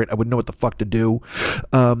fucking pirate. I wouldn't know what the fuck to do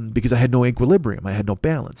because I had no equilibrium. I had no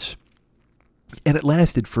balance. And it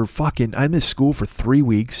lasted for I missed school for 3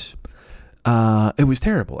 weeks. It was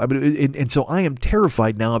terrible. I mean, and so I am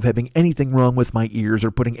terrified now of having anything wrong with my ears or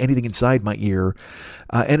putting anything inside my ear.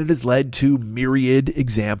 And it has led to myriad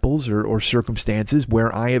examples or circumstances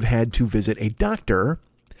where I have had to visit a doctor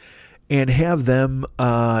and have them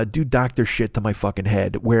do doctor shit to my fucking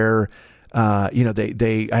head. Where I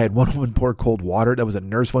had one woman pour cold water. That was a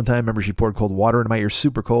nurse one time. I remember she poured cold water into my ear,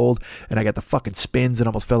 super cold, and I got the fucking spins and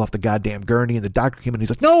almost fell off the goddamn gurney. And the doctor came in and he's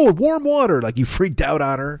like, "No, warm water!" Like, he freaked out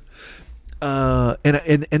on her.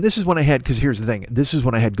 And this is when I had, because here's the thing, this is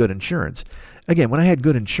when I had good insurance. again, when I had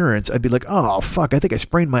good insurance, I'd be like, oh, fuck, I think I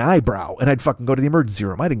sprained my eyebrow. And I'd fucking go to the emergency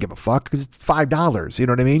room. I didn't give a fuck because it's $5. You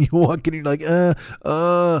know what I mean? You walk in and you're like,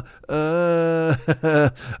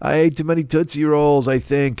 I ate too many Tootsie Rolls, I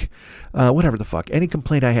think. Whatever the fuck. Any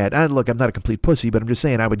complaint I had. Look, I'm not a complete pussy, but I'm just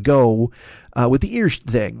saying I would go with the ear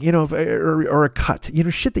thing, or a cut,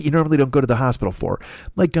 shit that you normally don't go to the hospital for.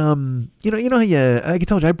 Like, how I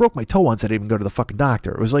told you, I broke my toe once. I didn't even go to the fucking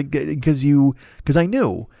doctor. It was like, because I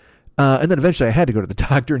knew. And then eventually I had to go to the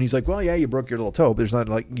doctor, and he's like, well, yeah, you broke your little toe, but there's not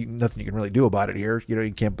nothing you can really do about it here.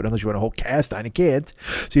 You can't, but unless you want a whole cast on, you can't.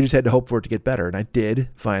 So you just had to hope for it to get better. And I did,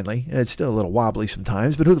 finally. And it's still a little wobbly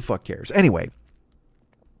sometimes, but who the fuck cares? Anyway,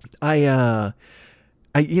 if I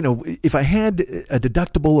had a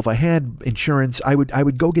deductible, if I had insurance, I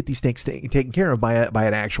would go get these things taken care of by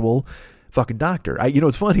an actual fucking doctor.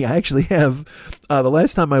 It's funny. I actually have, the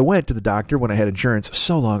last time I went to the doctor when I had insurance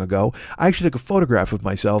so long ago, I actually took a photograph of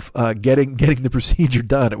myself, getting the procedure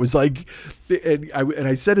done. It was like, and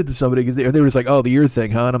I said it to somebody because they were just like, oh, the ear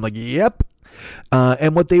thing, huh? And I'm like, yep.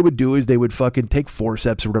 And what they would do is they would fucking take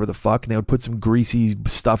forceps or whatever the fuck, and they would put some greasy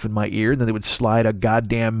stuff in my ear, and then they would slide a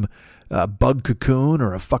goddamn bug cocoon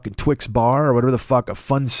or a fucking Twix bar or whatever the fuck, a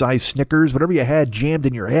fun-size Snickers, whatever you had jammed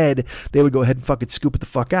in your head, they would go ahead and fucking scoop it the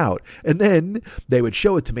fuck out. And then they would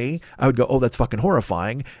show it to me. I would go, oh, that's fucking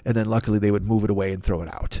horrifying. And then luckily they would move it away and throw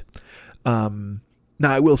it out. Now,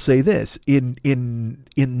 I will say this. In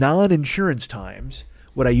non-insurance times,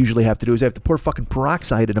 what I usually have to do is I have to pour fucking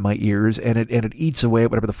peroxide into my ears, and it eats away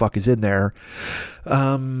at whatever the fuck is in there.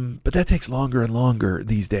 But that takes longer and longer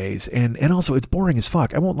these days, and also it's boring as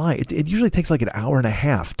fuck. I won't lie. It usually takes like an hour and a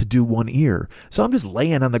half to do one ear. So I'm just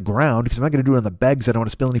laying on the ground because I'm not going to do it on the bed because I don't want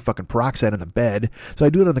to spill any fucking peroxide on the bed. So I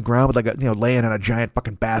do it on the ground with laying on a giant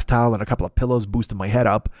fucking bath towel and a couple of pillows boosting my head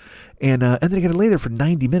up, and then I got to lay there for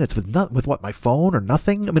 90 minutes with what, my phone or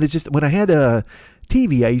nothing. I mean, it's just when I had a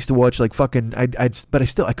TV, I used to watch like fucking, but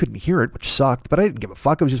I couldn't hear it, which sucked, but I didn't give a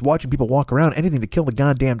fuck. I was just watching people walk around, anything to kill the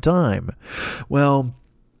goddamn time. Well,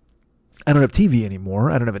 I don't have TV anymore.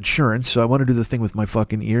 I don't have insurance, so I want to do the thing with my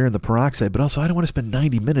fucking ear and the peroxide, but also I don't want to spend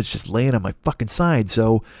 90 minutes just laying on my fucking side.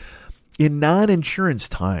 So in non-insurance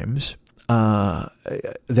times,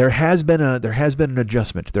 there has been an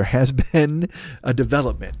adjustment. There has been a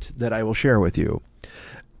development that I will share with you.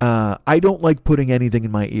 I don't like putting anything in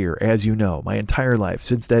my ear, as you know, my entire life.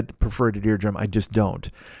 Since that perforated eardrum, I just don't.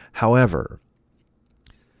 However,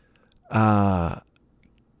 I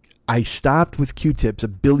stopped with Q-tips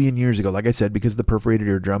 1 billion years ago, like I said, because of the perforated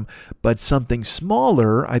eardrum. But something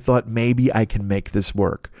smaller, I thought maybe I can make this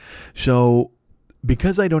work. So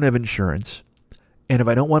because I don't have insurance, and if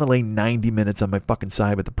I don't want to lay 90 minutes on my fucking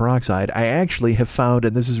side with the peroxide, I actually have found,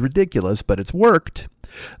 and this is ridiculous, but it's worked.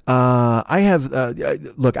 I have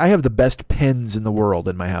the best pens in the world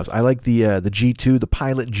in my house. I like the G2, the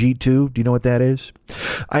Pilot G2. Do you know what that is?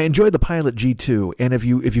 I enjoy the Pilot G2, and if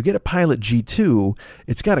you get a Pilot G2,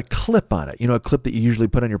 it's got a clip on it. A clip that you usually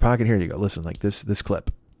put on your pocket. Here you go. Listen, like this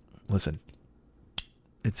clip. Listen,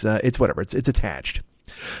 it's whatever. It's attached,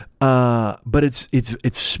 but it's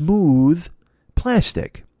smooth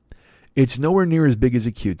plastic. It's nowhere near as big as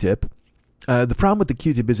a Q-tip. The problem with the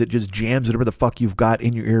Q-tip is it just jams whatever the fuck you've got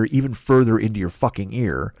in your ear even further into your fucking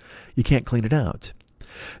ear. You can't clean it out.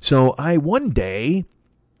 So one day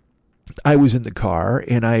I was in the car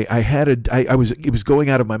and it was going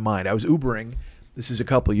out of my mind. I was Ubering. This is a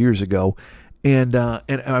couple of years ago. And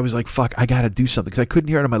I was like, fuck, I got to do something because I couldn't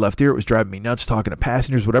hear it on my left ear. It was driving me nuts, talking to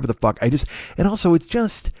passengers, whatever the fuck. And also it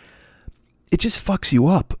just fucks you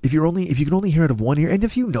up if you can only hear it of one ear. And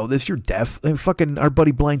if you know this, you're deaf. And fucking our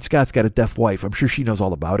buddy Blind Scott's got a deaf wife. I'm sure she knows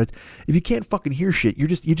all about it. If you can't fucking hear shit,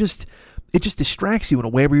 it just distracts you in a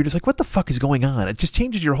way where you're just like, what the fuck is going on? It just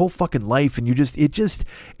changes your whole fucking life, and you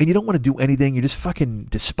don't want to do anything. You're just fucking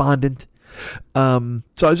despondent. So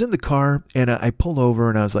I was in the car and I pulled over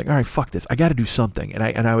and I was like, all right, fuck this. I got to do something. So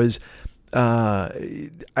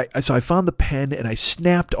I found the pen and I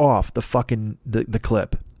snapped off the fucking the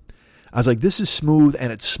clip. I was like, this is smooth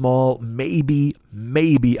and it's small. Maybe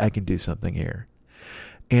I can do something here.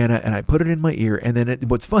 And I put it in my ear. And then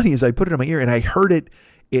what's funny is I put it in my ear and I heard it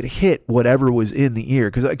hit whatever was in the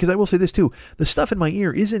ear. Because I will say this too. The stuff in my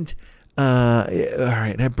ear isn't, all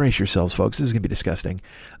right, now brace yourselves, folks. This is going to be disgusting.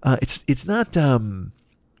 It's not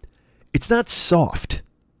soft.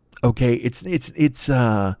 Okay. It's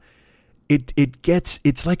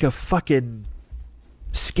like a fucking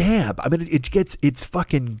scab. I mean, it's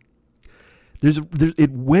fucking,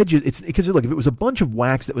 it wedges. It's because look, if it was a bunch of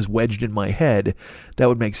wax that was wedged in my head, that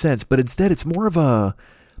would make sense. But instead, it's more of a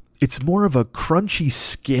crunchy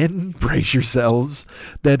skin. Brace yourselves,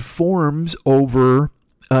 that forms over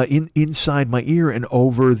inside my ear and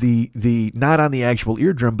over the not on the actual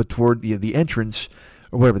eardrum, but toward the entrance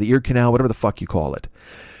or whatever, the ear canal, whatever the fuck you call it.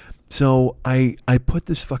 So I put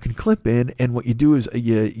this fucking clip in, and what you do is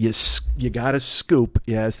you gotta scoop.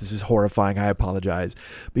 Yes, this is horrifying. I apologize,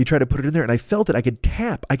 but you try to put it in there, and I felt it. I could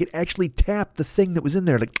actually tap the thing that was in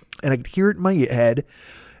there, and I could hear it in my head.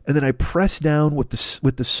 And then I pressed down with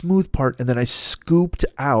the smooth part, and then I scooped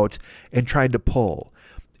out and tried to pull.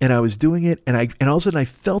 And I was doing it, and all of a sudden I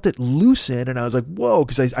felt it loosen, and I was like, whoa,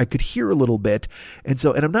 because I could hear a little bit. And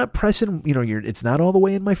I'm not pressing, it's not all the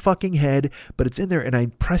way in my fucking head, but it's in there, and I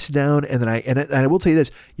press down, and then I will tell you this,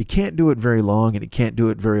 you can't do it very long, and you can't do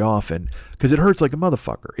it very often, because it hurts like a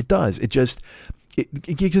motherfucker. It does. It just,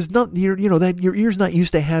 because that your ear's not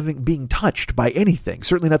used to being touched by anything,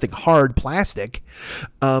 certainly nothing hard plastic.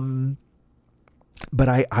 But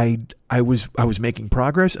I was making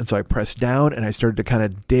progress, and so I pressed down, and I started to kind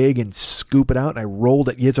of dig and scoop it out, and I rolled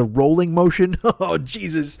it. It's a rolling motion. Oh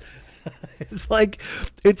Jesus! It's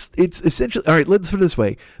essentially, all right. Let's put it this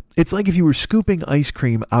way: it's like if you were scooping ice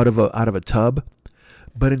cream out of a tub,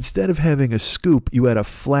 but instead of having a scoop, you had a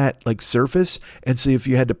flat surface, and so if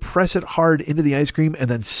you had to press it hard into the ice cream and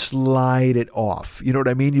then slide it off, you know what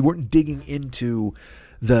I mean? You weren't digging into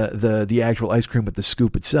the actual ice cream with the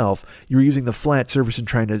scoop itself. You were using the flat surface and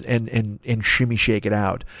trying to and shimmy shake it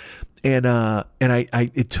out. And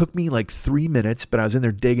it took me 3 minutes, but I was in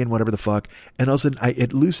there digging whatever the fuck, and all of a sudden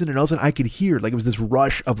it loosened, and all of a sudden I could hear, it was this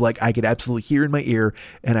rush of I could absolutely hear in my ear,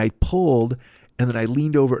 and I pulled, and then I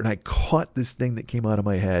leaned over and I caught this thing that came out of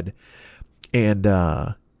my head, and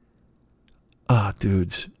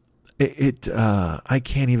dudes, I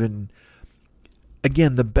can't even.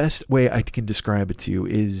 Again, the best way I can describe it to you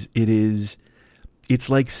is it's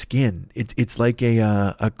like skin. It's like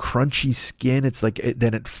a crunchy skin. It's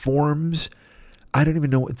then it forms. I don't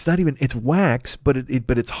even know. It's not even. It's wax, but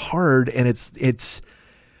it's hard, and it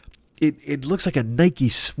looks like a Nike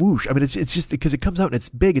swoosh. I mean, it's just because it comes out and it's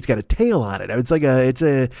big. It's got a tail on it. It's like it's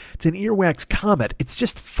an earwax comet. It's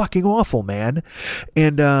just fucking awful, man.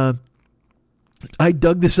 And I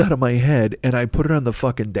dug this out of my head, and I put it on the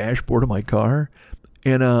fucking dashboard of my car,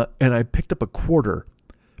 and I picked up a quarter,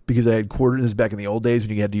 because I had quartered this back in the old days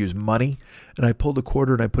when you had to use money, and I pulled a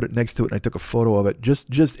quarter and I put it next to it, and I took a photo of it,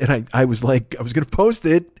 and I was like, I was going to post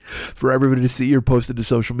it for everybody to see, or post it to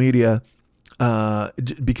social media,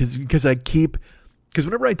 because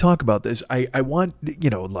whenever I talk about this, I want,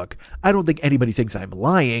 look, I don't think anybody thinks I'm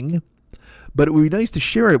lying, but it would be nice to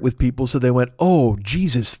share it with people so they went, oh,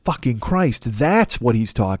 Jesus fucking Christ, that's what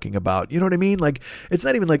he's talking about. You know what I mean? It's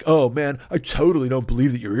not even oh, man, I totally don't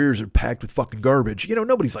believe that your ears are packed with fucking garbage.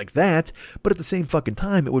 Nobody's like that. But at the same fucking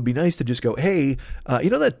time, it would be nice to just go, hey,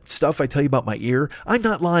 that stuff I tell you about my ear? I'm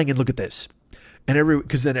not lying, and look at this. And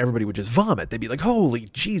because then everybody would just vomit. They'd be like, holy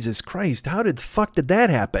Jesus Christ, how did that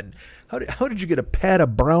happen? How did you get a pat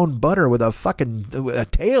of brown butter with a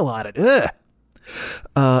tail on it? Ugh.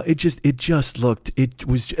 It just looked, it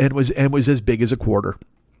was as big as a quarter,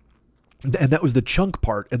 and that was the chunk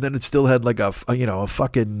part, and then it still had a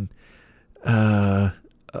fucking a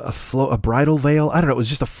bridal veil. I don't know. It was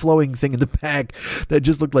just a flowing thing in the back that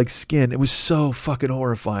just looked like skin. It was so fucking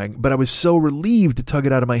horrifying, but I was so relieved to tug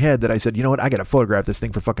it out of my head that I said, you know what? I got to photograph this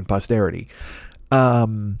thing for fucking posterity.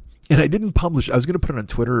 And I didn't publish. I was going to put it on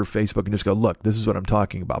Twitter or Facebook and just go, look, this is what I'm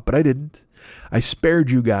talking about, but I didn't. I spared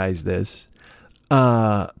you guys this.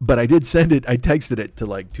 But I did send it. I texted it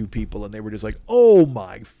to 2 people, and they were just like, "Oh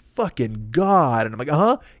my fucking God!" And I'm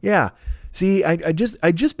like, yeah. See, I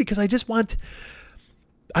just because I just want.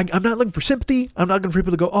 I'm not looking for sympathy. I'm not looking for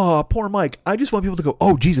people to go, "Oh, poor Mike." I just want people to go,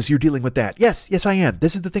 "Oh, Jesus, you're dealing with that." Yes, I am.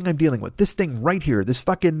 This is the thing I'm dealing with. This thing right here. This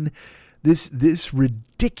fucking this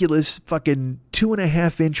ridiculous fucking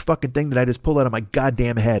 2.5-inch fucking thing that I just pulled out of my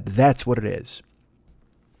goddamn head. That's what it is.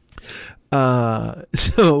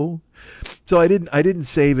 So I didn't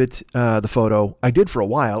save it, the photo. I did for a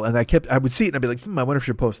while, and I would see it and I'd be like, I wonder if I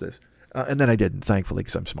should post this. And then I didn't, thankfully,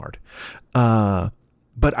 because I'm smart.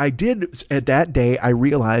 But I did, at that day, I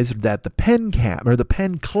realized that the pen cap or the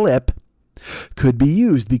pen clip could be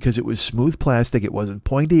used because it was smooth plastic. It wasn't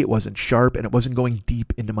pointy, it wasn't sharp, and it wasn't going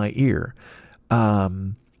deep into my ear.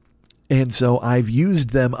 And so I've used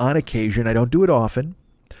them on occasion. I don't do it often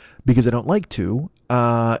because I don't like to.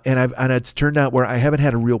 And it's turned out where I haven't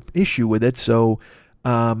had a real issue with it. So,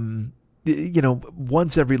 once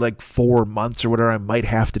every 4 months or whatever, I might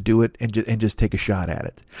have to do it and just take a shot at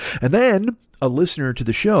it. And then a listener to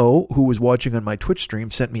the show who was watching on my Twitch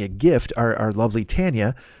stream sent me a gift. Our lovely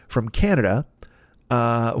Tanya from Canada,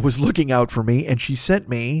 was looking out for me, and she sent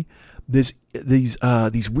me these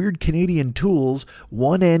weird Canadian tools.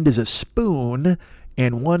 One end is a spoon,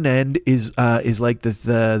 and one end is like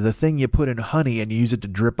the thing you put in honey and you use it to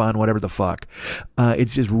drip on whatever the fuck.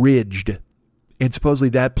 It's just ridged. And supposedly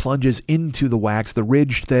that plunges into the wax, the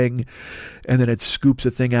ridged thing, and then it scoops a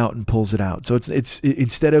thing out and pulls it out. So it's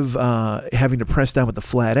instead of having to press down with the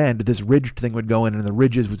flat end, this ridged thing would go in, and the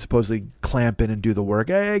ridges would supposedly clamp in and do the work.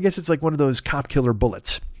 I guess it's like one of those cop killer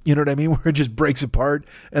bullets. You know what I mean? Where it just breaks apart,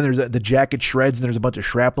 and there's the jacket shreds, and there's a bunch of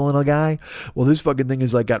shrapnel in a guy. Well, this fucking thing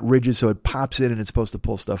is like got ridges, so it pops in, and it's supposed to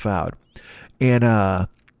pull stuff out. And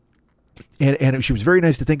she was very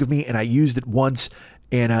nice to think of me, and I used it once.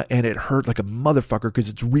 And it hurt like a motherfucker because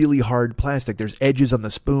it's really hard plastic. There's edges on the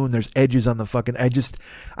spoon. There's edges on the fucking... I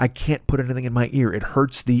can't put anything in my ear. It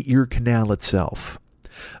hurts the ear canal itself.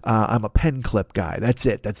 I'm a pen clip guy. That's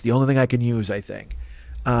it. That's the only thing I can use, I think.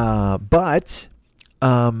 But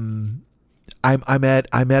I'm at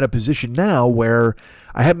a position now where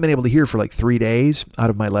I haven't been able to hear for like 3 days out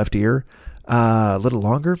of my left ear. A little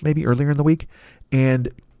longer, maybe earlier in the week.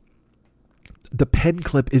 And the pen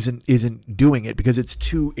clip isn't doing it because it's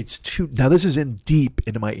too now this is in deep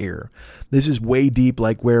into my ear. This is way deep,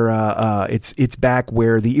 like where it's back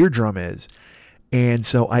where the eardrum is. And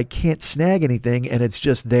so I can't snag anything, and it's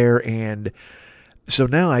just there. And so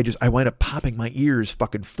now I wind up popping my ears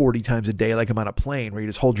fucking 40 times a day like I'm on a plane where you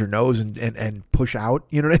just hold your nose and push out,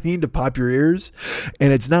 you know what I mean, to pop your ears.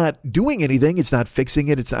 And it's not doing anything. It's not fixing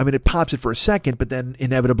it. It pops it for a second, but then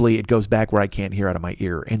inevitably it goes back where I can't hear out of my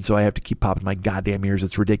ear. And so I have to keep popping my goddamn ears.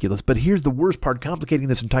 It's ridiculous. But here's the worst part complicating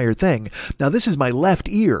this entire thing. Now, this is my left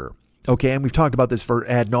ear, okay? And we've talked about this for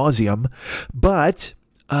ad nauseum, but...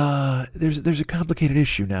 there's a complicated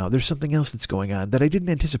issue now. There's something else that's going on that I didn't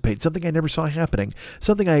anticipate, something I never saw happening,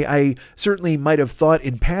 something I certainly might have thought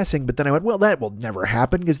in passing, but then I went, well, that will never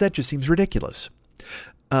happen because that just seems ridiculous.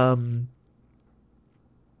 My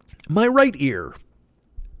right ear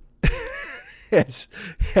has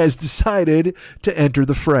decided to enter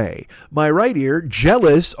the fray. My right ear,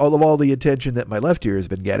 jealous of all the attention that my left ear has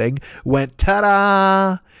been getting, went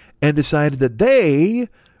ta-da and decided that they...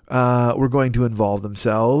 were going to involve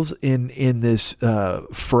themselves in this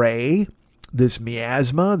fray, this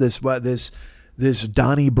miasma, this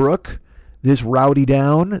Donnybrook, this rowdy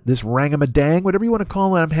down, this rangamadang, whatever you want to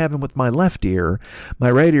call it, I'm having with my left ear.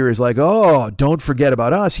 My right ear is like, oh, don't forget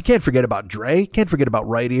about us. You can't forget about Dre. Can't forget about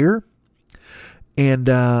right ear. And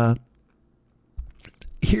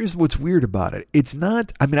here's what's weird about it. It's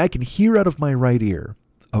not, I can hear out of my right ear.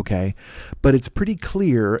 Okay, but it's pretty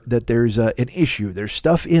clear that there's an issue. There's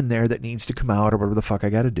stuff in there that needs to come out or whatever the fuck I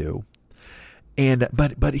got to do. And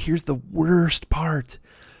but here's the worst part.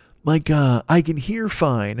 Like I can hear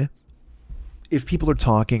fine if people are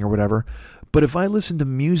talking or whatever, but if I listen to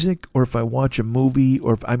music or if I watch a movie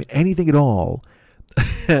or if anything at all,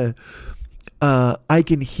 I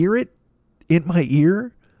can hear it in my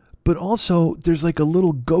ear, but also there's like a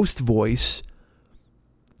little ghost voice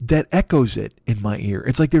that echoes it in my ear.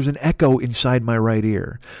 It's like there's an echo inside my right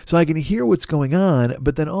ear. So I can hear what's going on,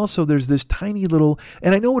 but then also there's this tiny little,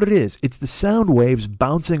 and I know what it is. It's the sound waves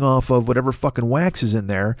bouncing off of whatever fucking wax is in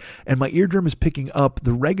there, and my eardrum is picking up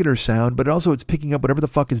the regular sound, but also it's picking up whatever the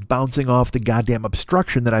fuck is bouncing off the goddamn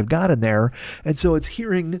obstruction that I've got in there. And so it's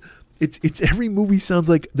hearing... It's every movie sounds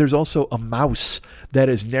like there's also a mouse that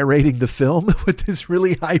is narrating the film with this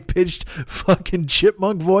really high-pitched fucking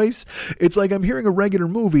chipmunk voice. It's like I'm hearing a regular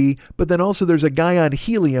movie, but then also there's a guy on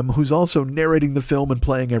helium who's also narrating the film and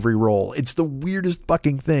playing every role. It's the weirdest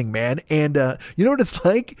fucking thing, man. And you know what it's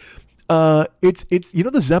like? It's you know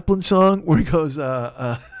the Zeppelin song where he goes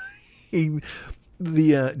where he's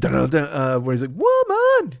like,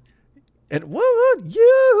 woman! And woman,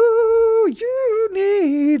 you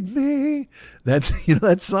need me. That's, you know,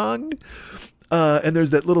 that song. And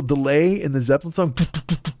there's that little delay in the Zeppelin song. It's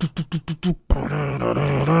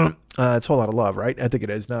a Whole Lot of Love, right? I think it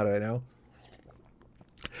is. Not I know.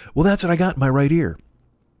 Well, that's what I got in my right ear.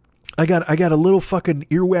 I got a little fucking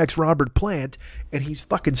earwax Robert Plant, and he's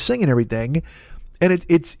fucking singing everything. And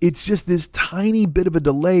it's just this tiny bit of a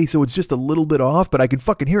delay, so it's just a little bit off, but I can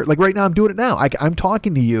fucking hear it. Like right now, I'm doing it now. I'm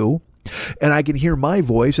talking to you. And I can hear my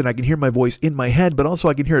voice, and I can hear my voice in my head, but also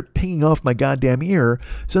I can hear it pinging off my goddamn ear.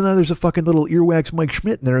 So now there's a fucking little earwax Mike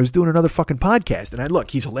Schmidt in there who's doing another fucking podcast. And look,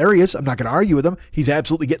 he's hilarious. I'm not going to argue with him. He's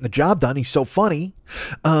absolutely getting the job done. He's so funny.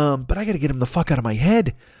 But I got to get him the fuck out of my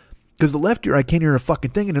head. Because the left ear, I can't hear a fucking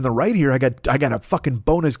thing. And in the right ear, I got a fucking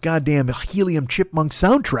bonus goddamn helium chipmunk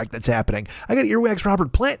soundtrack that's happening. I got earwax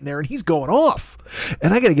Robert Plant in there, and he's going off.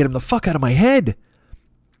 And I got to get him the fuck out of my head.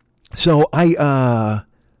 So I'm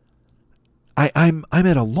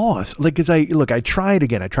at a loss. Like, cause I tried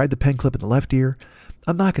again. I tried the pen clip in the left ear.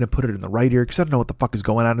 I'm not going to put it in the right ear because I don't know what the fuck is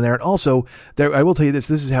going on in there. And also, I will tell you this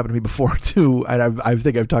has happened to me before too, and I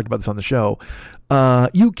think I've talked about this on the show.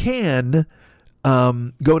 You can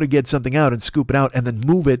go to get something out and scoop it out and then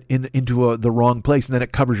move it into the wrong place, and then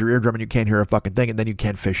it covers your eardrum and you can't hear a fucking thing, and then you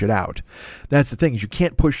can't fish it out. That's the thing, is you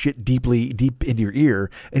can't push shit deep into your ear,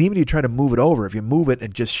 and even if you try to move it over, if you move it,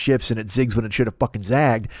 it just shifts and it zigs when it should have fucking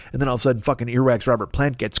zagged, and then all of a sudden fucking Earwax Robert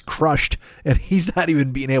Plant gets crushed, and he's not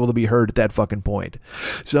even being able to be heard at that fucking point.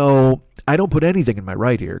 So I don't put anything in my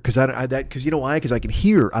right ear because you know why? Because I can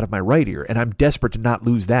hear out of my right ear, and I'm desperate to not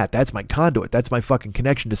lose that. That's my conduit. That's my fucking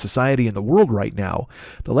connection to society and the world right now.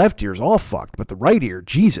 The left ear is all fucked, but the right ear,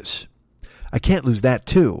 Jesus, I can't lose that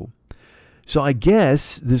too. So I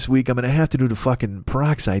guess this week I'm going to have to do the fucking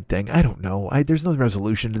peroxide thing. I don't know. There's no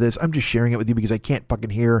resolution to this. I'm just sharing it with you because I can't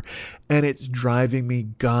fucking hear, and it's driving me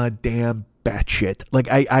goddamn batshit. Like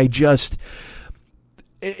I just...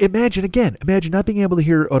 Imagine not being able to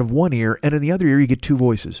hear out of one ear, and in the other ear you get two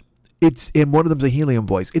voices. And one of them's a helium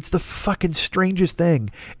voice. It's the fucking strangest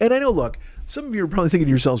thing. And I know, look, some of you are probably thinking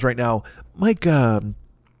to yourselves right now, Mike,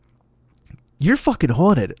 you're fucking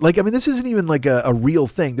haunted. Like, I mean, this isn't even like a real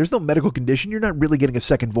thing. There's no medical condition. You're not really getting a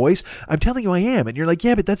second voice. I'm telling you I am. And you're like,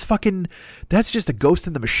 yeah, but that's just a ghost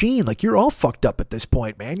in the machine. Like, you're all fucked up at this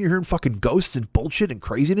point, man. You're hearing fucking ghosts and bullshit and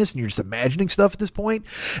craziness, and you're just imagining stuff at this point.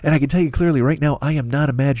 And I can tell you clearly right now, I am not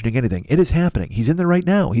imagining anything. It is happening. He's in there right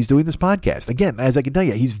now. He's doing this podcast. Again, as I can tell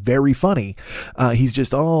you, he's very funny. He's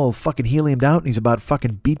just all fucking heliumed out, and he's about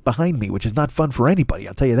fucking beat behind me, which is not fun for anybody.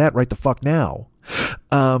 I'll tell you that right the fuck now.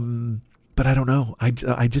 But I don't know. I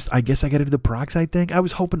guess I got to do the peroxide thing. I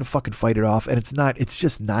was hoping to fucking fight it off, and it's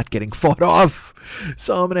just not getting fought off.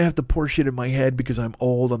 So I'm going to have to pour shit in my head because I'm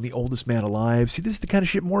old. I'm the oldest man alive. See, this is the kind of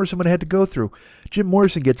shit Morrison would have had to go through. Jim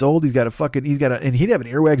Morrison gets old. And he'd have an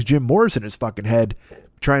earwax Jim Morrison in his fucking head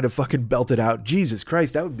trying to fucking belt it out. Jesus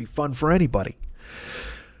Christ, that would be fun for anybody.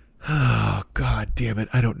 Oh, God damn it.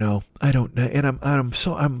 I don't know. And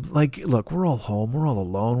I'm like, look, we're all home. We're all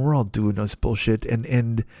alone. We're all doing this bullshit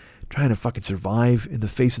and trying to fucking survive in the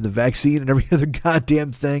face of the vaccine and every other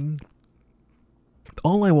goddamn thing.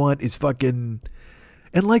 All I want is fucking,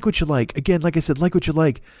 and like what you like. Again, like I said, like what you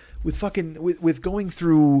like. With fucking, with going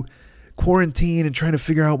through quarantine and trying to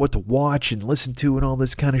figure out what to watch and listen to and all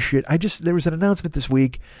this kind of shit. There was an announcement this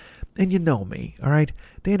week, and you know me, all right?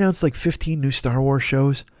 They announced like 15 new Star Wars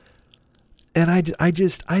shows. And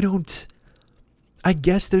I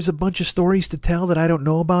guess there's a bunch of stories to tell that I don't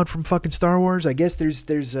know about from fucking Star Wars. I guess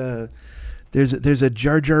there's a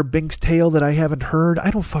Jar Jar Binks tale that I haven't heard.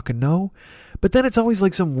 I don't fucking know. But then it's always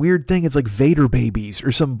like some weird thing. It's like Vader babies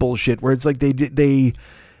or some bullshit where it's like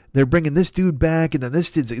they're bringing this dude back, and then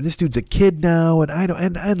this dude's a kid now, and I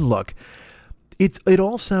don't. And look, it's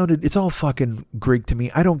all fucking Greek to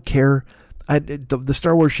me. I don't care. The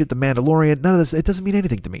Star Wars shit, the Mandalorian, none of this. It doesn't mean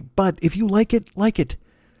anything to me. But if you like it, like it.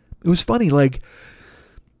 It was funny, like,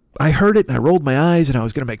 I heard it and I rolled my eyes and I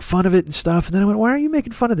was going to make fun of it and stuff. And then I went, why are you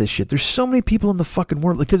making fun of this shit? There's so many people in the fucking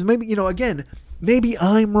world. Because maybe, again, maybe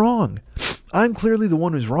I'm wrong. I'm clearly the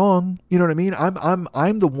one who's wrong. You know what I mean?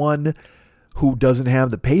 I'm the one who doesn't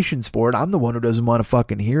have the patience for it. I'm the one who doesn't want to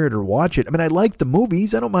fucking hear it or watch it. I mean, I like the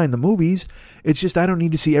movies. I don't mind the movies. It's just I don't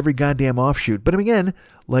need to see every goddamn offshoot. But again,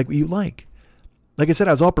 like what you like. Like I said,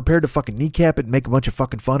 I was all prepared to fucking kneecap it and make a bunch of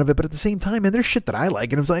fucking fun of it, but at the same time, man, there's shit that I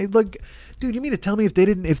like. And it was like, look, dude, you mean to tell me if they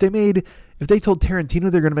told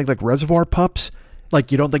Tarantino they're going to make like Reservoir Pups,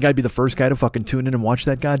 like, you don't think I'd be the first guy to fucking tune in and watch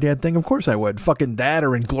that goddamn thing? Of course I would. Fucking that,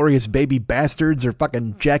 or Inglourious Baby Bastards, or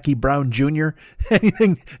fucking Jackie Brown Jr.,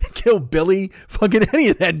 anything, Kill Billy, fucking any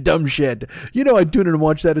of that dumb shit. I'd tune in and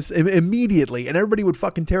watch that immediately, and everybody would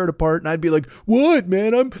fucking tear it apart, and I'd be like, what,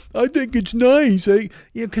 man? I think it's nice.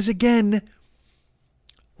 Because again,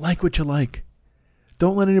 like what you like.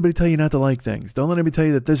 Don't let anybody tell you not to like things. Don't let anybody tell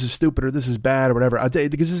you that this is stupid or this is bad or whatever. I'll tell you,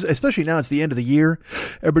 because especially now it's the end of the year.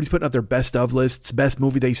 Everybody's putting out their best of lists, best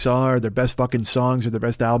movie they saw, or their best fucking songs, or their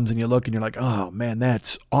best albums, and you look and you're like, oh man,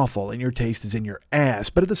 that's awful, and your taste is in your ass.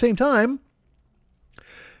 But at the same time,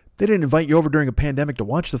 they didn't invite you over during a pandemic to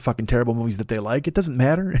watch the fucking terrible movies that they like. It doesn't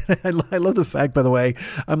matter. I love the fact, by the way,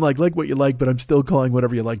 I'm like what you like, but I'm still calling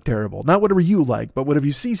whatever you like terrible. Not whatever you like, but whatever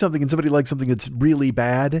you see something and somebody likes something that's really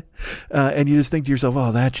bad, and you just think to yourself,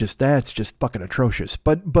 oh, that's just fucking atrocious.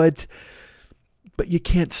 But you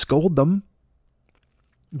can't scold them.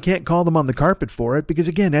 You can't call them on the carpet for it, because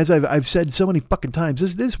again, as I've said so many fucking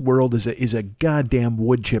times, this world is a goddamn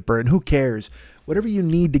wood chipper, and who cares? Whatever you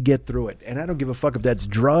need to get through it. And I don't give a fuck if that's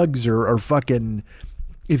drugs or fucking,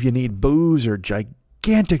 if you need booze or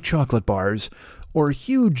gigantic chocolate bars or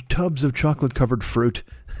huge tubs of chocolate-covered fruit,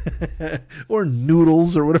 or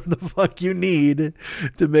noodles, or whatever the fuck you need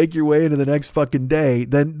to make your way into the next fucking day,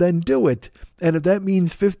 then do it. And if that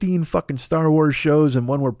means 15 fucking Star Wars shows and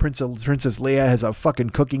one where Princess Leia has a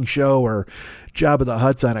fucking cooking show, or Jabba the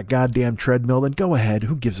Hutt's on a goddamn treadmill, then go ahead.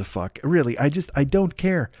 Who gives a fuck? Really, I don't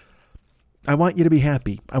care. I want you to be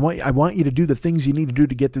happy. I want you to do the things you need to do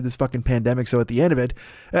to get through this fucking pandemic. So at the end of it,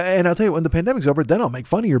 and I'll tell you, when the pandemic's over, then I'll make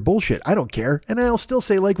fun of your bullshit. I don't care. And I'll still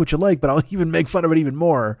say like what you like, but I'll even make fun of it even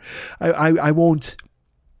more. I won't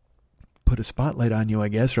put a spotlight on you, I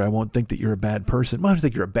guess, or I won't think that you're a bad person. I don't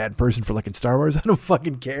think you're a bad person for liking Star Wars. I don't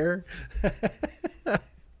fucking care.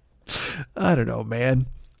 I don't know, man.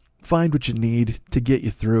 Find what you need to get you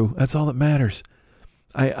through. That's all that matters.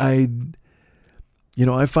 I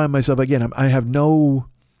find myself, again, I have no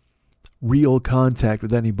real contact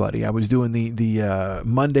with anybody. I was doing the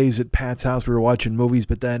Mondays at Pat's house. We were watching movies,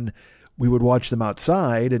 but then we would watch them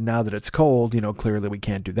outside. And now that it's cold, clearly we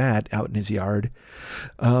can't do that out in his yard.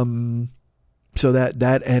 So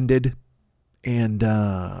that ended. And,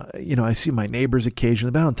 I see my neighbors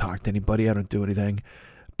occasionally, but I don't talk to anybody. I don't do anything.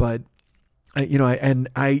 But,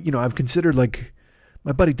 I've considered, like,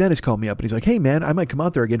 my buddy Dennis called me up and he's like, hey man, I might come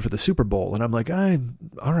out there again for the Super Bowl. And I'm like,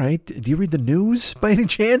 all right. Do you read the news by any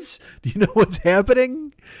chance? Do you know what's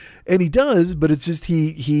happening? And he does, but it's just,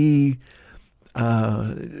 I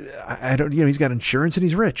don't, he's got insurance and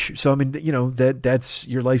he's rich. So, I mean, that's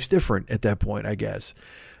your life's different at that point, I guess.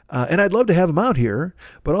 And I'd love to have him out here,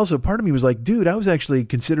 but also part of me was like, dude, I was actually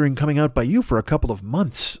considering coming out by you for a couple of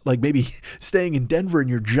months, like maybe staying in Denver in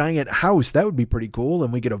your giant house. That would be pretty cool.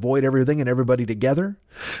 And we could avoid everything and everybody together.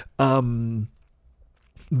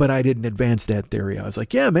 But I didn't advance that theory. I was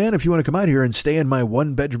like, yeah, man, if you want to come out here and stay in my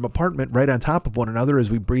 1-bedroom apartment right on top of one another as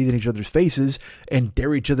we breathe in each other's faces and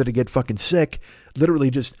dare each other to get fucking sick, literally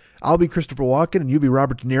just, I'll be Christopher Walken and you be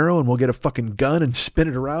Robert De Niro and we'll get a fucking gun and spin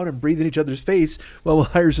it around and breathe in each other's face while we'll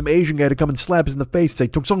hire some Asian guy to come and slap us in the face and say,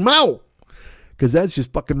 Tung Sung Mao! Because that's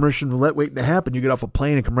just fucking Russian roulette waiting to happen. You get off a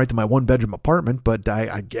plane and come right to my 1-bedroom apartment, but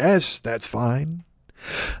I guess that's fine.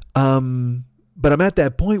 But I'm at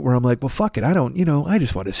that point where I'm like, well, fuck it. I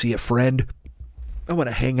just want to see a friend. I want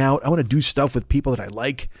to hang out. I want to do stuff with people that I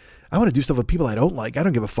like. I want to do stuff with people I don't like. I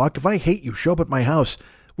don't give a fuck. If I hate you, show up at my house.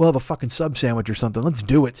 We'll have a fucking sub sandwich or something. Let's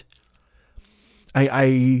do it.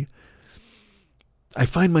 I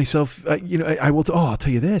find myself, I'll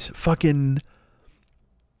tell you this. Fucking,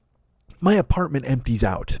 my apartment empties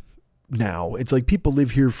out now. It's like people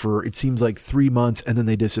live here for, it seems like 3 months and then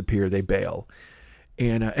they disappear. They bail.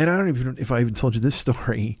 And I don't even, if I even told you this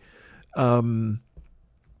story, I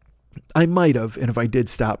might have, and if I did,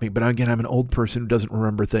 stop me. But again, I'm an old person who doesn't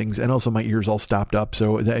remember things, and also my ear's all stopped up,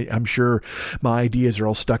 so I'm sure my ideas are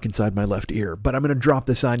all stuck inside my left ear. But I'm going to drop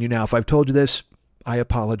this on you now. If I've told you this, I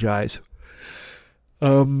apologize.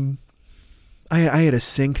 I had a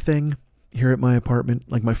sink thing here at my apartment.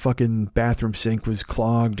 Like my fucking bathroom sink was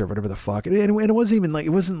clogged or whatever the fuck. And it wasn't even like, it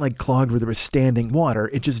wasn't like clogged where there was standing water.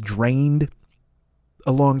 It just drained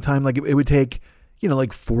a long time. Like it would take,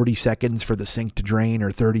 like 40 seconds for the sink to drain,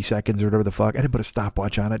 or 30 seconds or whatever the fuck. I didn't put a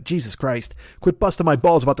stopwatch on it. Jesus Christ. Quit busting my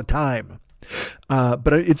balls about the time.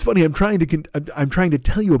 But it's funny. I'm trying to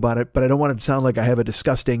tell you about it, but I don't want it to sound like I have a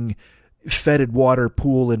disgusting fetid water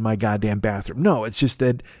pool in my goddamn bathroom. No, it's just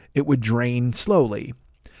that it would drain slowly.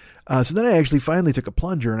 So then I actually finally took a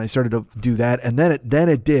plunger and I started to do that. And then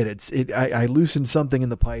it did. I loosened something in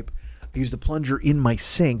the pipe. I used the plunger in my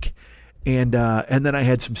sink. And then I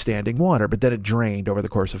had some standing water, but then it drained over the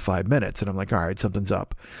course of 5 minutes. And I'm like, all right, something's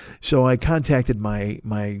up. So I contacted my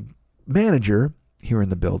manager here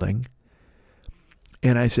in the building.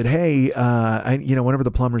 And I said, hey, whenever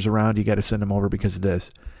the plumber's around, you got to send him over because of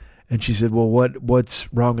this. And she said, well,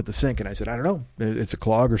 what's wrong with the sink? And I said, I don't know. It's a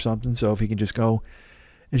clog or something. So if he can just go.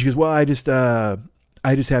 And she goes, well, I just have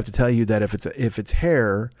to tell you that if it's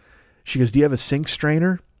hair, she goes, do you have a sink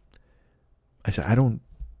strainer? I said, I don't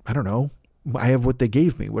know. I have what they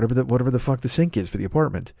gave me, whatever the fuck the sink is for the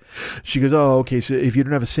apartment. She goes, oh, okay. So if you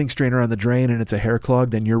don't have a sink strainer on the drain and it's a hair clog,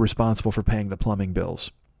 then you're responsible for paying the plumbing bills.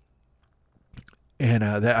 And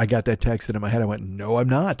I got that texted in my head. I went, no, I'm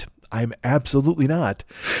not. I'm absolutely not.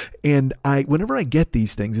 And whenever I get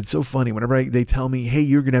these things, it's so funny. Whenever they tell me, hey,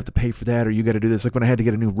 you're going to have to pay for that, or you got to do this. Like when I had to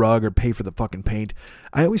get a new rug or pay for the fucking paint,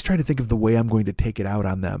 I always try to think of the way I'm going to take it out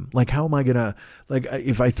on them. Like, how am I going to, like,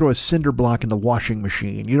 if I throw a cinder block in the washing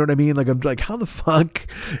machine, you know what I mean? Like, I'm like, how the fuck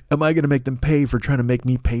am I going to make them pay for trying to make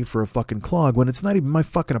me pay for a fucking clog when it's not even my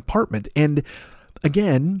fucking apartment? And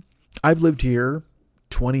again, I've lived here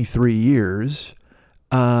 23 years.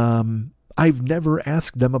 I've never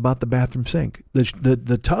asked them about the bathroom sink.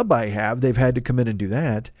 The tub I have, they've had to come in and do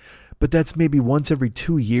that, but that's maybe once every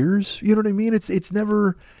 2 years. You know what I mean? It's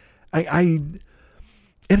never, and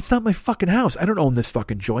it's not my fucking house. I don't own this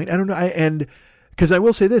fucking joint. I don't know. And because I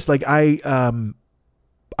will say this, like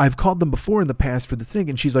I've called them before in the past for the thing,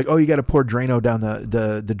 and she's like, "Oh, you got to pour Drano down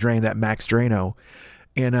the drain, that Max Drano."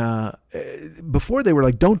 And before they were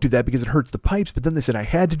like, "Don't do that because it hurts the pipes," but then they said I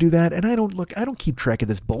had to do that, and I don't keep track of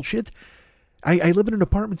this bullshit. I live in an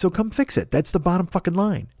apartment, so come fix it. That's the bottom fucking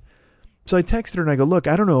line. So I texted her and I go, "Look,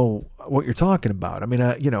 I don't know what you're talking about. I mean,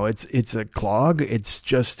 it's a clog. It's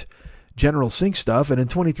just general sink stuff, and in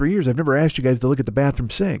 23 years, I've never asked you guys to look at the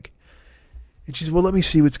bathroom sink." And she said, "Well, let me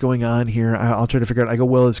see what's going on here. I'll try to figure out." I go,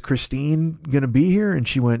 "Well, is Christine going to be here?" And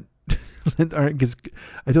she went, all right, because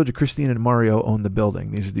I told you Christine and Mario own the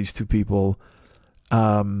building. These are these two people.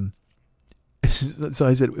 So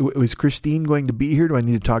I said, "Was Christine going to be here? Do I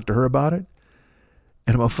need to talk to her about it?"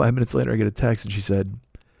 And about 5 minutes later, I get a text and she said,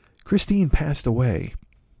 "Christine passed away."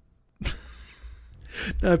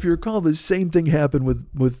 Now, if you recall, the same thing happened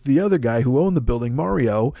with the other guy who owned the building,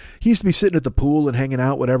 Mario. He used to be sitting at the pool and hanging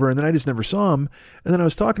out, whatever, and then I just never saw him. And then I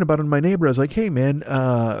was talking about it to my neighbor. I was like, "Hey, man,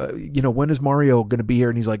 when is Mario going to be here?"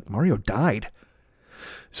 And he's like, "Mario died."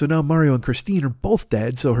 So now Mario and Christine are both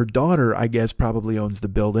dead. So her daughter, I guess, probably owns the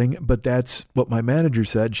building. But that's what my manager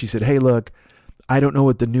said. She said, "Hey, look, I don't know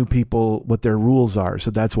what the new people, what their rules are.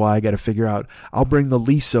 So that's why I got to figure out. I'll bring the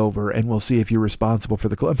lease over and we'll see if you're responsible for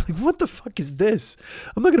the club." I'm like, what the fuck is this?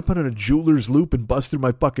 I'm not going to put on a jeweler's loop and bust through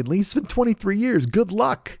my fucking lease. It's been 23 years. Good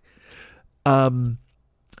luck. And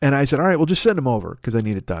I said, "All right, well, just send him over because I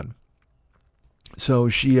need it done." So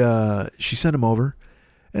she sent him over,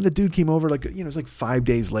 and the dude came over it was like 5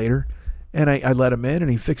 days later, and I let him in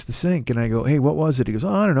and he fixed the sink. And I go, "Hey, what was it?" He goes,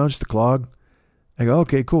 "Oh, I don't know, just a clog." I go,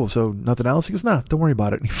 "Okay, cool. So nothing else?" He goes, "Nah, don't worry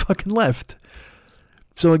about it." And he fucking left.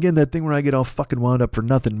 So again, that thing where I get all fucking wound up for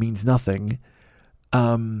nothing means nothing.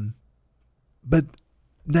 But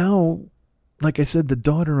now, like I said, the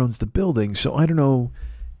daughter owns the building. So I don't know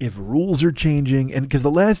if rules are changing. And because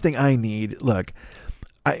the last thing I need, look,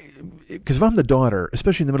 because if I'm the daughter,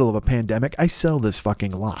 especially in the middle of a pandemic, I sell this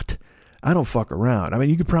fucking lot. I don't fuck around. I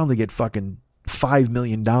mean, you could probably get fucking $5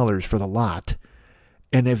 million for the lot.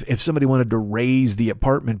 And if somebody wanted to raise the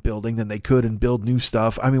apartment building, then they could and build new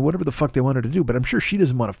stuff. I mean, whatever the fuck they wanted to do. But I'm sure she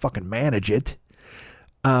doesn't want to fucking manage it.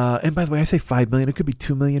 And by the way, I say $5 million. It could be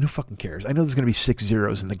 $2 million. Who fucking cares? I know there's going to be 6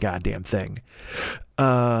 zeros in the goddamn thing.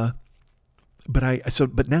 But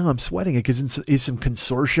now I'm sweating it because is some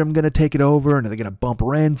consortium going to take it over, and are they going to bump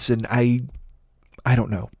rents? And I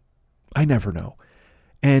don't know. I never know.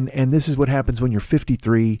 And this is what happens when you're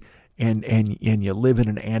 53 and you live in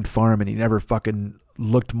an ant farm and you never fucking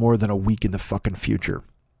looked more than a week in the fucking future.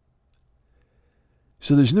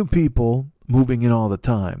 So there's new people moving in all the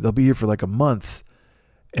time. They'll be here for like a month,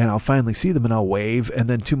 and I'll finally see them and I'll wave, and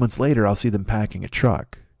then 2 months later I'll see them packing a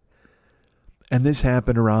truck. And this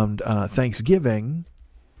happened around Thanksgiving.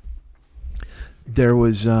 There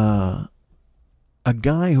was a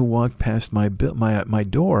guy who walked past my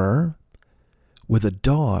door with a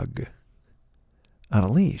dog on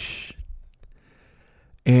a leash.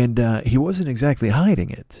 And he wasn't exactly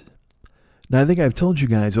hiding it. Now, I think I've told you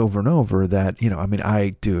guys over and over that,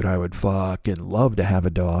 I would fucking love to have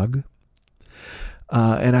a dog.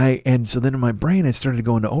 And so then in my brain, I started to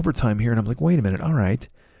go into overtime here, and I'm like, wait a minute, all right.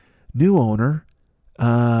 New owner,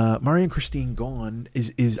 Mario and Christine gone.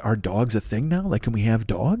 Is our dogs a thing now? Like, can we have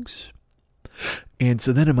dogs? And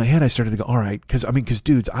so then in my head, I started to go, all right, because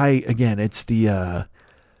dudes, it's the,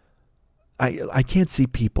 I can't see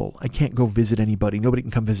people. I can't go visit anybody. Nobody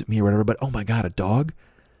can come visit me or whatever. But, oh my God, a dog?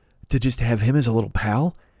 To just have him as a little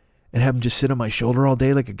pal and have him just sit on my shoulder all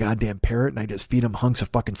day like a goddamn parrot, and I just feed him hunks of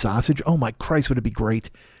fucking sausage. Oh my Christ, would it be great?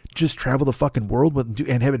 Just travel the fucking world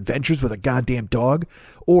and have adventures with a goddamn dog.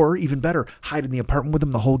 Or even better, hide in the apartment with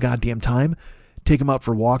him the whole goddamn time. Take him out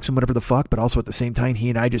for walks and whatever the fuck. But also at the same time, he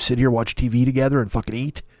and I just sit here, watch TV together and fucking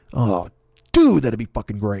eat. Oh, dude, that'd be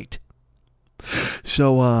fucking great.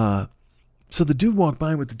 So the dude walked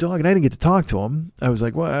by with the dog, and I didn't get to talk to him. I was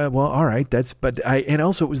like, well, all right, and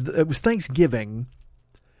also it was Thanksgiving.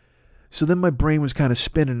 So then my brain was kind of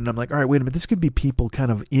spinning, and I'm like, all right, wait a minute, this could be people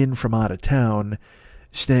kind of in from out of town,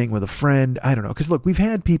 staying with a friend. I don't know, because look, there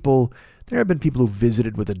have been people who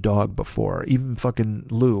visited with a dog before. Even fucking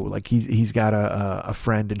Lou, like he's got a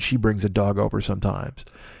friend, and she brings a dog over sometimes.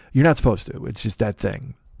 You're not supposed to. It's just that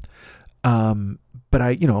thing. But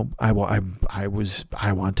I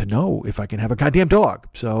want to know if I can have a goddamn dog.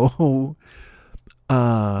 So,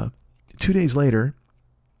 2 days later,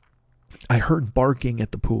 I heard barking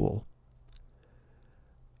at the pool.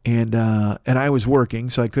 and I was working,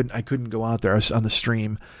 so I couldn't go out there. I was on the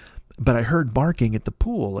stream, but I heard barking at the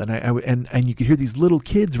pool, and and you could hear these little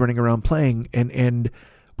kids running around playing, and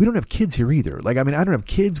we don't have kids here either. Like, I mean, I don't have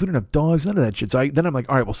kids, we don't have dogs, none of that shit. So then I'm like,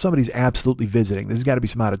 all right, well, somebody's absolutely visiting. This has got to be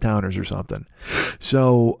some out of towners or something.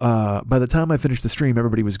 So by the time I finished the stream,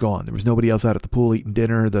 everybody was gone. There was nobody else out at the pool eating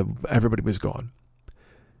dinner. Everybody was gone.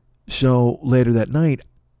 So later that night,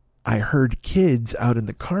 I heard kids out in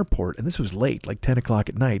the carport, and this was late, like 10 o'clock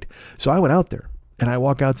at night. So I went out there, and I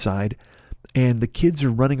walk outside, and the kids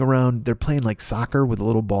are running around. They're playing like soccer with the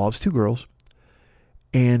little balls, 2 girls.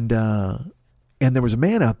 And there was a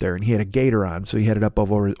man out there, and he had a gaiter on, so he had it up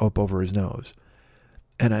over his nose.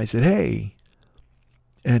 And I said, hey.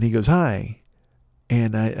 And he goes, hi.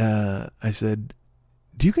 And I said,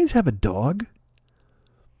 do you guys have a dog?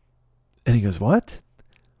 And he goes, what?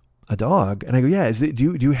 A dog? And I go, yeah.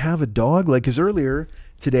 Do you have a dog? Like, because earlier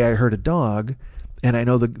today I heard a dog, and I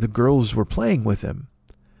know the girls were playing with him.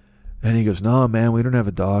 And he goes, no, man, we don't have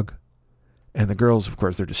a dog. And the girls, of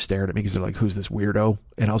course, they're just staring at me because they're like, who's this weirdo?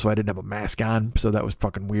 And also I didn't have a mask on, so that was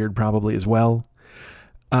fucking weird probably as well.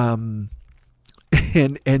 And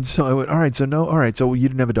so I went, all right, so you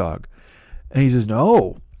didn't have a dog. And he says,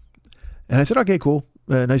 no. And I said, okay, cool.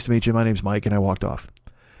 Nice to meet you. My name's Mike. And I walked off.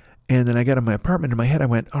 And then I got in my apartment. In my head, I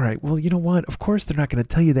went, all right, well, you know what? Of course they're not going to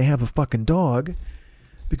tell you they have a fucking dog,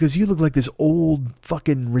 because you look like this old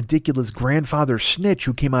fucking ridiculous grandfather snitch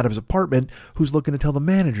who came out of his apartment who's looking to tell the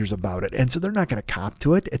managers about it. And so they're not going to cop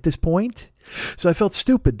to it at this point. So I felt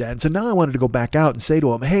stupid then. So now I wanted to go back out and say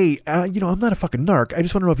to him, hey, I'm not a fucking narc. I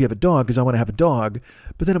just want to know if you have a dog because I want to have a dog.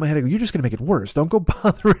 But then in my head, I go, you're just going to make it worse. Don't go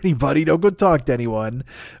bother anybody. Don't go talk to anyone.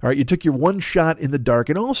 All right, you took your one shot in the dark.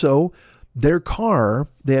 And also, their car,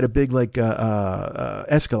 they had a big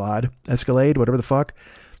Escalade, whatever the fuck.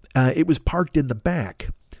 It was parked in the back,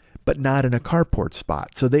 but not in a carport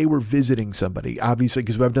spot. So they were visiting somebody, obviously,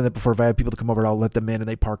 because I've done that before. If I have people to come over, I'll let them in and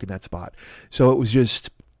they park in that spot. So it was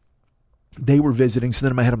just, they were visiting. So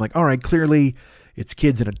then in my head, I'm like, all right, clearly it's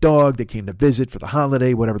kids and a dog. They came to visit for the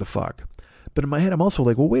holiday, whatever the fuck. But in my head, I'm also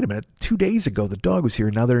like, well, wait a minute. 2 days ago, the dog was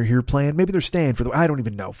here. Now they're here playing. Maybe they're staying for I don't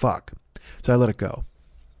even know. Fuck. So I let it go.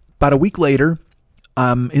 About a week later,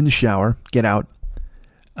 I'm in the shower, get out,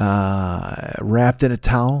 wrapped in a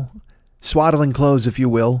towel, swaddling clothes, if you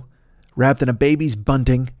will, wrapped in a baby's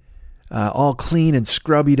bunting, all clean and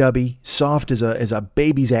scrubby-dubby, soft as a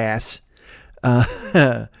baby's ass.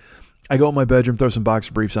 I go in my bedroom, throw some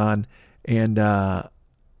boxer briefs on, and I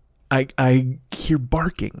hear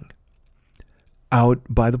barking out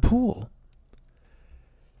by the pool.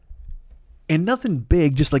 And nothing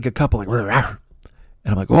big, just like a couple, like,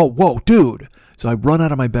 and I'm like, oh, whoa, dude. So I run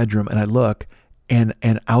out of my bedroom and I look, and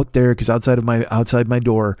out there, because outside my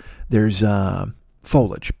door, there's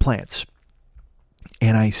foliage, plants.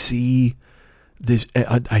 And I see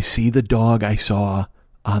I see the dog I saw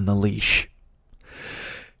on the leash.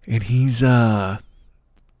 And he's, I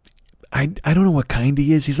don't know what kind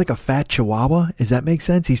he is. He's like a fat Chihuahua. Does that make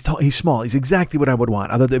sense? He's tall, he's small. He's exactly what I would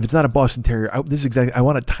want. Other than if it's not a Boston Terrier, I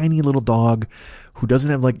want a tiny little dog who doesn't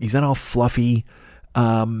have he's not all fluffy.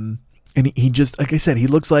 And he just, like I said, he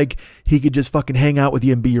looks like he could just fucking hang out with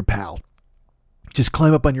you and be your pal. Just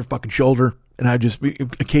climb up on your fucking shoulder, and I just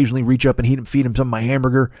occasionally reach up and feed him some of my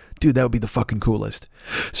hamburger. Dude, that would be the fucking coolest.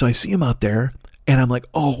 So I see him out there, and I'm like,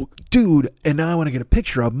 oh, dude. And now I want to get a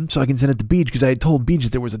picture of him so I can send it to Beach, because I had told Beach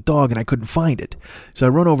that there was a dog and I couldn't find it. So I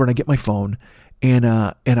run over and I get my phone, and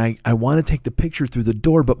I want to take the picture through the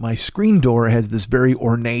door, but my screen door has this very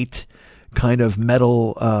ornate kind of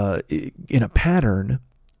metal in a pattern.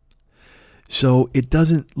 So it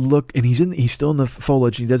doesn't look, and he's still in the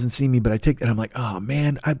foliage and he doesn't see me, but I take, and I'm like, oh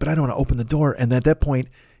man, but I don't want to open the door. And at that point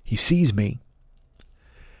he sees me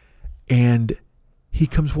and he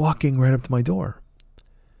comes walking right up to my door.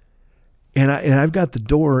 And I've got the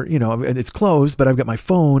door, and it's closed, but I've got my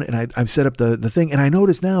phone and I've set up the thing. And I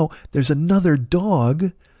notice now there's another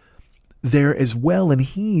dog there as well. And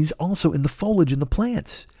he's also in the foliage in the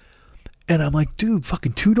plants. And I'm like, dude,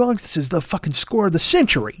 fucking 2 dogs. This is the fucking score of the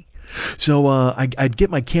century. So I'd get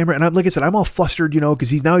my camera, and like I said, I'm all flustered, because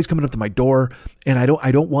he's coming up to my door, and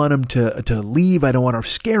I don't want him to leave. I don't want to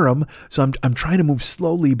scare him. So I'm trying to move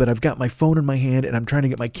slowly, but I've got my phone in my hand, and I'm trying to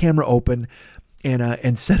get my camera open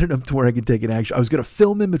and set it up to where I can take an action. I was going to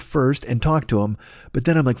film him at first and talk to him, but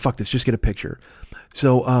then I'm like, fuck this, just get a picture.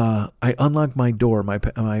 So I unlock my door,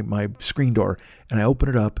 my screen door, and I open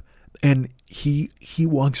it up, and he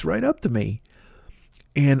walks right up to me.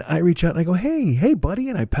 And I reach out and I go, hey, buddy.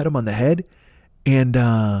 And I pet him on the head. And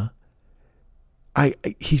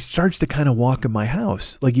he starts to kind of walk in my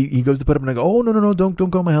house. Like he goes to put up, and I go, oh, no, don't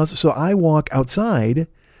go in my house. So I walk outside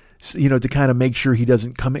to kind of make sure he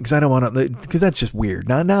doesn't come in, because I don't want to, because that's just weird.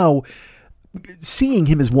 Now, seeing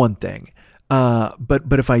him is one thing. But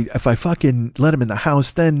if I fucking let him in the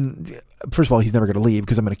house, then first of all, he's never going to leave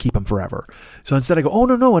because I'm going to keep him forever. So instead I go, oh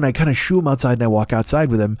no. And I kind of shoo him outside and I walk outside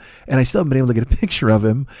with him, and I still haven't been able to get a picture of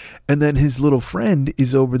him. And then his little friend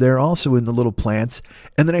is over there also in the little plants.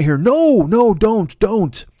 And then I hear, no,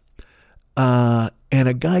 don't. And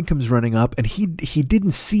a guy comes running up, and he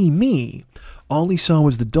didn't see me. All he saw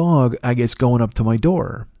was the dog, I guess, going up to my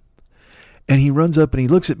door. And he runs up and he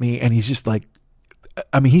looks at me, and he's just like,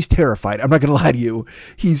 I mean, he's terrified. I'm not going to lie to you.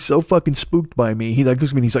 He's so fucking spooked by me. He like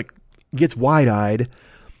looks at me and he's like, gets wide-eyed.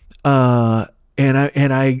 And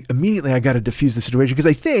I immediately, I got to diffuse the situation, because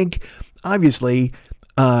I think, obviously,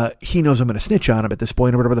 he knows I'm going to snitch on him at this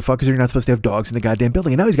point or whatever the fuck, because you're not supposed to have dogs in the goddamn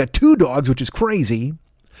building. And now he's got 2 dogs, which is crazy.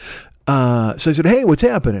 So I said, hey, what's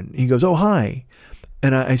happening? He goes, oh, hi.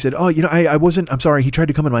 And I said, oh, I'm sorry. He tried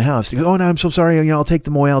to come in my house. He goes, oh, no, I'm so sorry. I'll take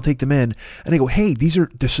them away. I'll take them in. And I go, hey, these are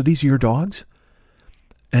your dogs?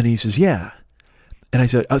 And he says, yeah. And I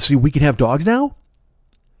said, oh, so we can have dogs now?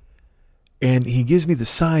 And he gives me the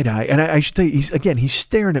side eye. And I should tell you, he's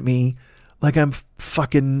staring at me like I'm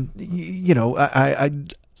fucking,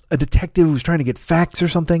 a detective who's trying to get facts or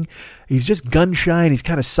something. He's just gun shy, and he's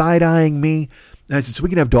kind of side eyeing me. And I said, so we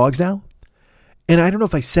can have dogs now? And I don't know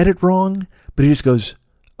if I said it wrong, but he just goes,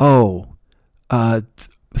 oh,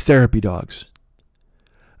 therapy dogs.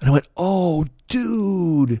 And I went, oh,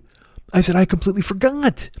 dude. I said, I completely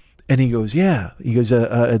forgot. And he goes, yeah. He goes,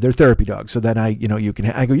 they're therapy dogs. So then you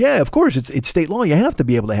can, I go, yeah, of course. It's state law. You have to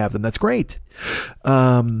be able to have them. That's great.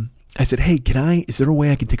 I said, hey, is there a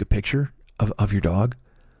way I can take a picture of your dog?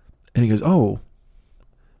 And he goes, oh,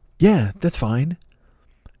 yeah, that's fine.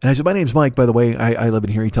 And I said, my name's Mike, by the way. I live in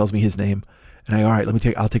here. He tells me his name. And all right,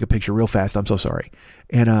 I'll take a picture real fast. I'm so sorry.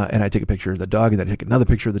 And I take a picture of the dog, and then I take another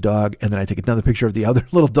picture of the dog, and then I take another picture of the other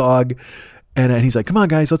little dog. And he's like, come on,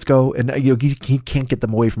 guys, let's go. And he can't get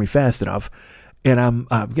them away from me fast enough. And I'm,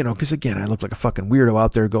 because again, I look like a fucking weirdo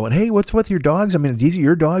out there going, hey, what's with your dogs? I mean, these are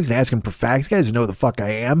your dogs? And asking for facts. Guys know who the fuck I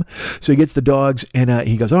am. So he gets the dogs, and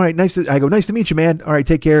he goes, all right, nice to meet you, man. All right,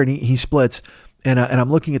 take care. And he splits. And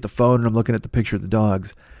I'm looking at the phone, and I'm looking at the picture of the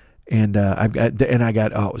dogs. And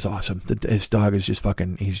it was awesome. His dog is just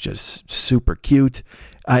he's just super cute.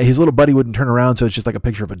 His little buddy wouldn't turn around, so it's just like a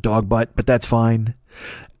picture of a dog butt, but that's fine.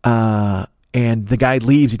 And the guy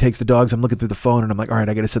leaves, he takes the dogs. I'm looking through the phone, and I'm like, all right,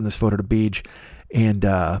 I got to send this photo to Beach. And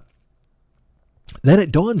then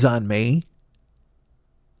it dawns on me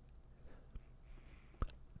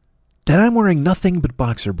that I'm wearing nothing but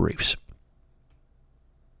boxer briefs.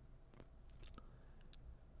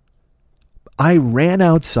 I ran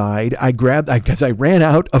outside. Because I ran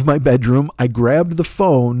out of my bedroom. I grabbed the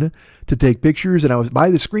phone to take pictures, and I was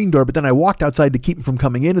by the screen door, but then I walked outside to keep him from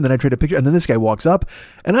coming in, and then I tried a picture, and then this guy walks up,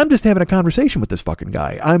 and I'm just having a conversation with this fucking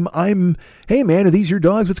guy. I'm, hey man, are these your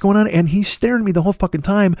dogs? What's going on? And he's staring at me the whole fucking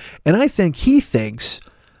time, and I think he thinks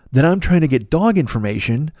that I'm trying to get dog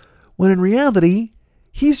information, when in reality,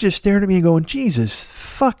 he's just staring at me and going, Jesus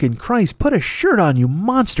fucking Christ, put a shirt on, you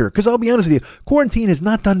monster. Because I'll be honest with you, quarantine has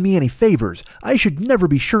not done me any favors. I should never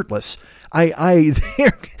be shirtless. Like I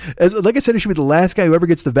said, I should be the last guy who ever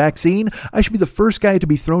gets the vaccine. I should be the first guy to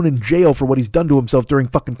be thrown in jail for what he's done to himself during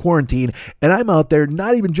fucking quarantine. And I'm out there,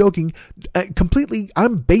 not even joking,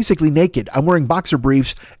 I'm basically naked. I'm wearing boxer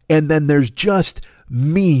briefs, and then there's just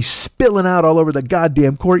me spilling out all over the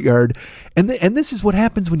goddamn courtyard. And this is what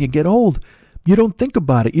happens when you get old. You don't think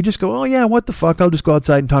about it. You just go, oh yeah, what the fuck? I'll just go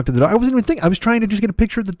outside and talk to the dog. I wasn't even thinking. I was trying to just get a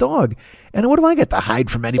picture of the dog. And what do I get to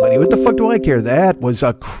hide from anybody? What the fuck do I care? That was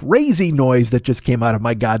a crazy noise that just came out of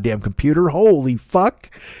my goddamn computer. Holy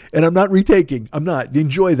fuck. And I'm not retaking. I'm not.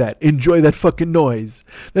 Enjoy that. Enjoy that fucking noise.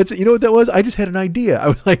 That's it. You know what that was? I just had an idea. I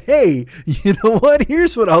was like, hey, you know what?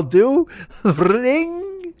 Here's what I'll do. Ring.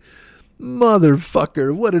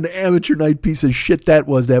 Motherfucker, what an amateur night piece of shit that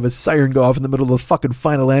was to have a siren go off in the middle of the fucking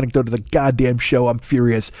final anecdote of the goddamn show. I'm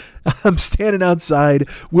furious. I'm standing outside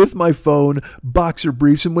with my phone, boxer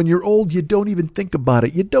briefs, and when you're old, you don't even think about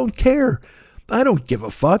it. You don't care. I don't give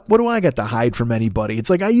a fuck. What do I got to hide from anybody?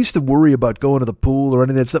 It's like I used to worry about going to the pool or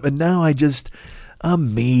any of that stuff, and now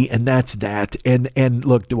I'm me, and that's that. And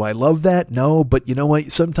look, do I love that? No, but you know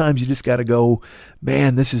what? Sometimes you just got to go,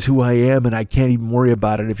 man, this is who I am, and I can't even worry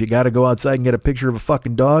about it. If you got to go outside and get a picture of a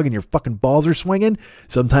fucking dog and your fucking balls are swinging,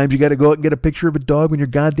 sometimes you got to go out and get a picture of a dog when your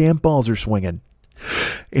goddamn balls are swinging.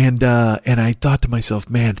 And I thought to myself,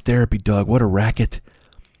 man, therapy dog, what a racket.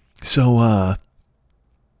 So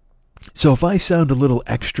if I sound a little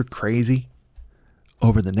extra crazy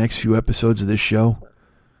over the next few episodes of this show,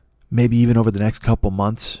 maybe even over the next couple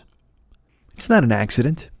months, it's not an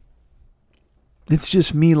accident. It's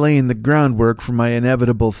just me laying the groundwork for my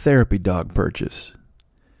inevitable therapy dog purchase.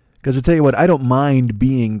 Because I tell you what, I don't mind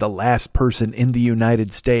being the last person in the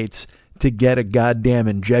United States to get a goddamn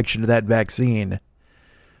injection of that vaccine.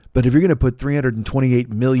 But if you're going to put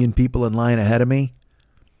 328 million people in line ahead of me,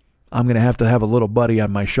 I'm going to have a little buddy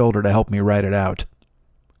on my shoulder to help me write it out.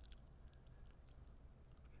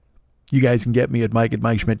 You guys can get me at Mike at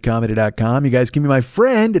MikeSchmidtComedy.com. You guys can be my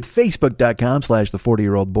friend at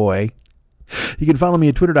Facebook.com/the40year-old-boy. You can follow me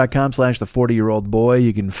at Twitter.com/the40year-old-boy.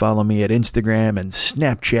 You can follow me at Instagram and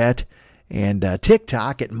Snapchat and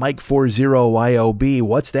TikTok at Mike40YOB.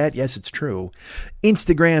 What's that? Yes, it's true.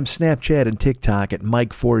 Instagram, Snapchat, and TikTok at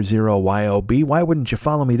Mike40YOB. Why wouldn't you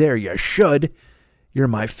follow me there? You should. You're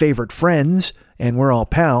my favorite friends, and we're all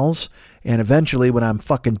pals. And eventually, when I'm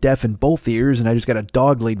fucking deaf in both ears and I just got a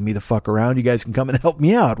dog leading me the fuck around, you guys can come and help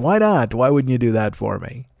me out. Why not? Why wouldn't you do that for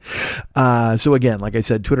me? So again, like I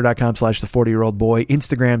said, Twitter.com/the40year-old-boy,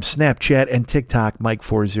 Instagram, Snapchat, and TikTok,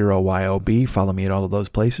 Mike40YOB. Follow me at all of those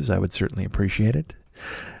places. I would certainly appreciate it.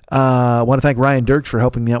 I want to thank Ryan Dirks for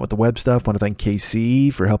helping me out with the web stuff. I want to thank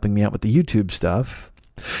KC for helping me out with the YouTube stuff.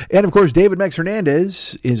 And of course, David Mex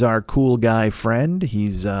Hernandez is our cool guy friend. He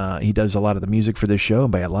does a lot of the music for this show,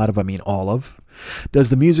 and by a lot of I mean all of. Does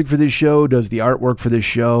the music for this show, does the artwork for this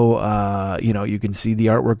show. You can see the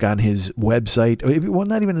artwork on his website. Well,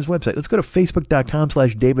 not even his website. Let's go to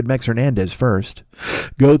Facebook.com/David Mex Hernandez first.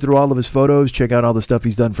 Go through all of his photos. Check out all the stuff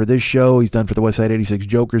he's done for this show. He's done for the Westside 86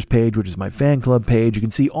 Jokers page, which is my fan club page. You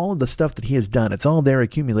can see all of the stuff that he has done. It's all there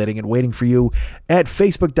accumulating and waiting for you at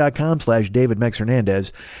Facebook.com/David Mex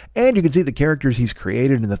Hernandez. And you can see the characters he's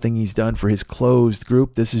created and the thing he's done for his closed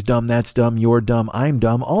group. This is Dumb, That's Dumb, You're Dumb, I'm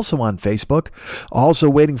Dumb. Also on Facebook. Also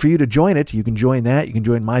waiting for you to join it. You can join that. You can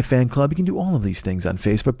join my fan club. You can do all of these things on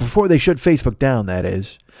Facebook before they shut Facebook down, that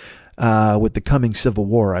is. With the coming Civil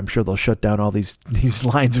War, I'm sure they'll shut down all these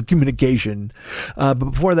lines of communication. But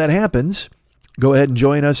before that happens, go ahead and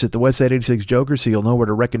join us at the Westside 86 Joker so you'll know where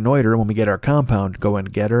to reconnoiter when we get our compound going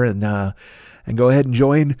together. And go ahead and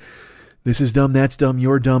join. This is Dumb, That's Dumb,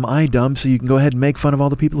 You're Dumb, I Dumb, so you can go ahead and make fun of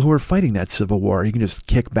all the people who are fighting that Civil War. You can just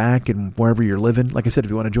kick back and wherever you're living. Like I said,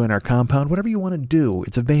 if you want to join our compound, whatever you want to do,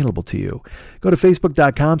 it's available to you. Go to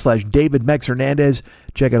Facebook.com/David Mex Hernandez.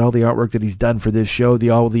 Check out all the artwork that he's done for this show,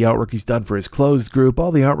 all the artwork he's done for his closed group,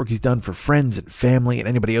 all the artwork he's done for friends and family and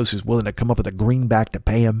anybody else who's willing to come up with a greenback to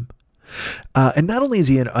pay him. And not only is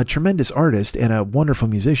he a tremendous artist and a wonderful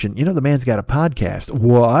musician, the man's got a podcast.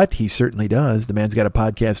 What? He certainly does. The man's got a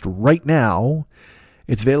podcast right now.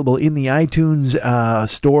 It's available in the iTunes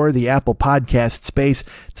store, the Apple Podcast space.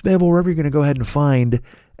 It's available wherever you're going to go ahead and find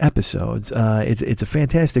episodes. It's a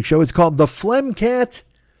fantastic show. It's called The Phlegmcat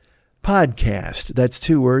Podcast. That's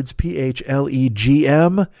 2 words,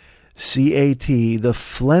 PHLEGMCAT, the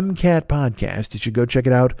Phlegmcat Podcast. You should go check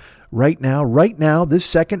it out right now, this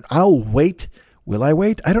second. I'll wait. Will I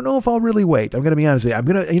wait? I don't know if I'll really wait. I'm going to be honest with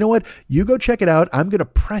you. You know what? You go check it out. I'm going to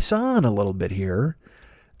press on a little bit here.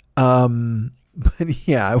 But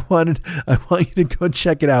yeah, I want you to go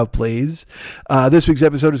check it out, please. This week's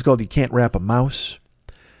episode is called You Can't Wrap a Mouse.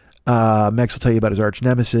 Max will tell you about his arch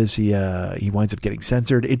nemesis. He winds up getting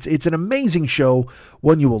censored. It's an amazing show.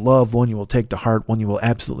 One you will love, one you will take to heart, one you will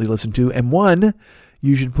absolutely listen to, and one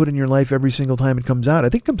you should put in your life every single time it comes out. I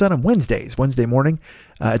think it comes out on Wednesday morning.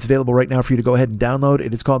 It's available right now for you to go ahead and download.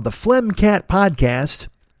 It is called the Phlegmcat Podcast.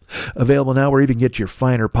 Available now where you can get your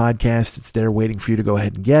finer podcasts. It's there waiting for you to go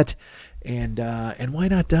ahead and get. And why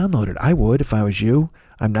not download it? I would if I was you.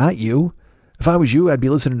 I'm not you. If I was you, I'd be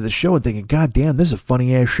listening to the show and thinking, God damn, this is a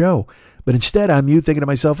funny-ass show. But instead, I'm you thinking to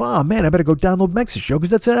myself, oh, man, I better go download Mex's show because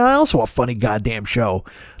that's also a funny goddamn show.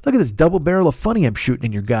 Look at this double barrel of funny I'm shooting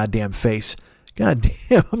in your goddamn face. God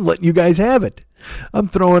damn, I'm letting you guys have it. I'm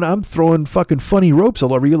throwing fucking funny ropes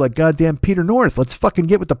all over you like goddamn Peter North. Let's fucking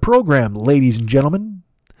get with the program, ladies and gentlemen.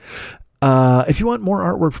 If you want more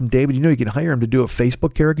artwork from David, you can hire him to do a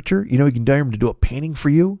Facebook caricature. You can hire him to do a painting for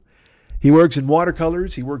you. He works in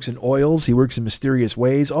watercolors. He works in oils. He works in mysterious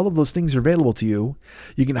ways. All of those things are available to you.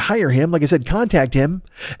 You can hire him. Like I said, contact him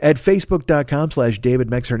at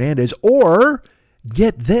Facebook.com/David Mex Hernandez, or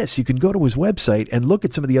get this. You can go to his website and look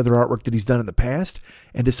at some of the other artwork that he's done in the past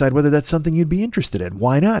and decide whether that's something you'd be interested in.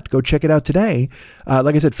 Why not? Go check it out today.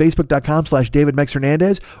 Like I said, Facebook.com/David Mex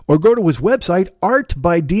Hernandez, or go to his website,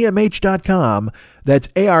 artbydmh.com. That's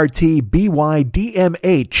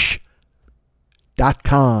ARTBYDMH.com.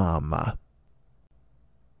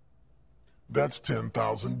 That's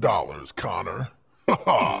 $10,000, Connor.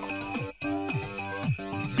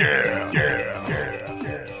 Yeah.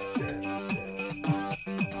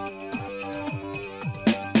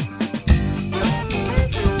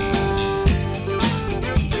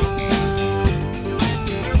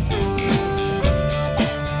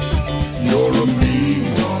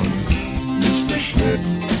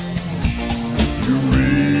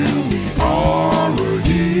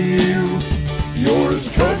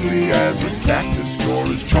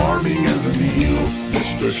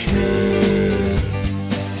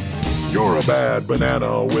 bad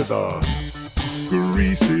banana with a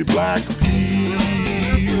greasy black peel.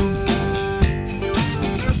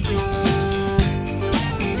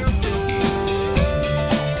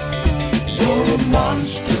 You're a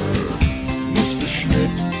monster, Mr.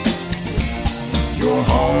 Schmidt. Your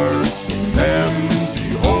heart's an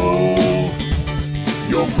empty hole.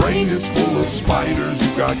 Your brain is full of spiders.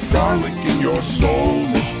 You got garlic in your soul,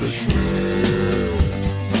 Mr. Schmidt.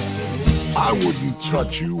 I wouldn't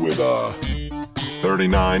touch you with a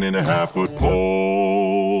 39.5-foot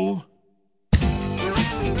pole.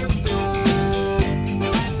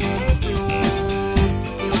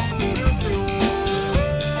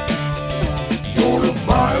 You're a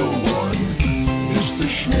vile one, Mr.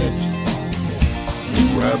 Schmidt. You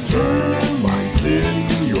have termites in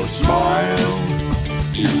your smile.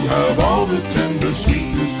 You have all the tender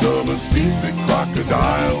sweetness of a seasick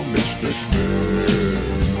crocodile, Mr. Schmidt.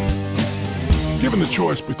 Given the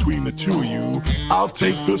choice between the two of you, I'll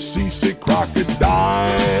take the seasick crocodile.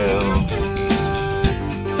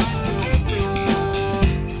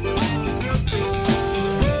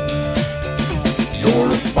 You're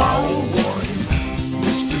a foul one,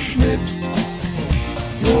 Mr. Schmidt.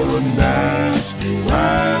 You're a nasty,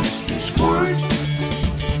 nasty squirt.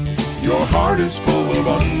 Your heart is full of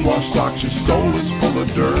unwashed socks. Your soul is full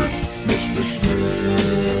of dirt, Mr. Schmidt.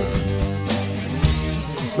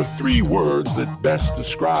 The three words that best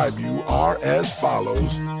describe you are as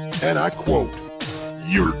follows, and I quote,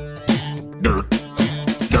 "You're dirt,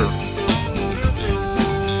 dirt."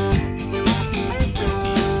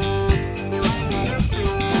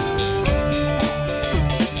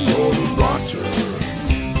 You're the rotter,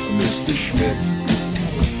 Mr. Schmidt.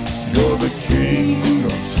 You're the king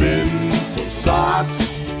of sinful sots.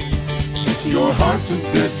 Your heart's a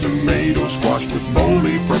dead tomato squashed with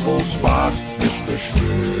moldy purple spots, Mr. Schmidt.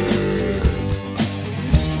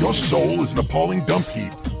 Your soul is an appalling dump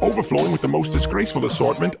heap, overflowing with the most disgraceful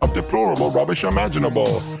assortment of deplorable rubbish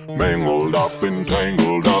imaginable, mangled up and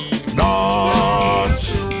tangled up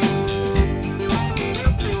knots.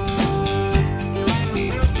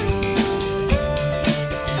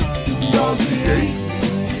 Nauseate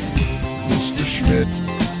me, Mr. Schmidt,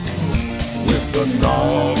 with the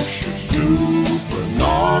noxious super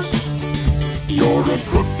nos. You're a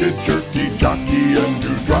crooked jerky jockey and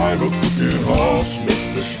you drive a crooked horse,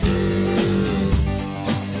 Mr. Schmidt.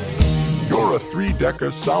 You're a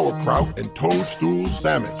three-decker sauerkraut and toadstool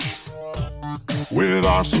sandwich with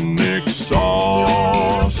arsenic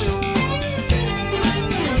sauce.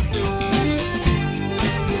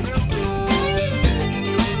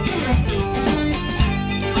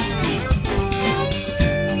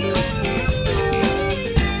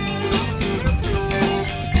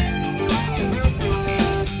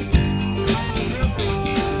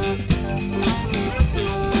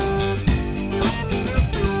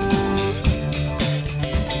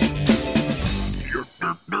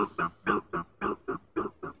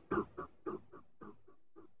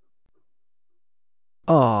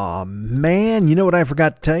 Oh, man, you know what I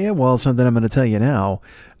forgot to tell you? Well, something I'm going to tell you now.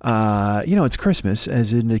 It's Christmas,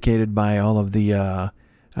 as indicated by all of the,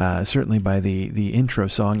 certainly by the intro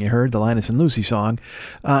song you heard, the Linus and Lucy song.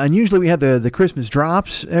 And usually we have the Christmas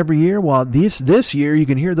drops every year. Well, this year you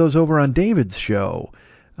can hear those over on David's show.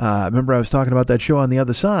 Remember I was talking about that show on the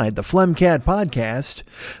other side, the Phlegmcat podcast.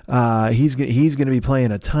 He's going to be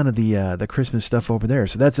playing a ton of the Christmas stuff over there.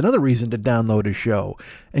 So that's another reason to download his show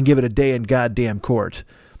and give it a day in goddamn court.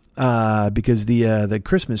 Because the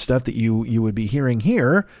Christmas stuff that you would be hearing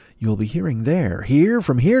here, you'll be hearing there. Here,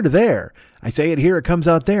 from here to there. I say it here, it comes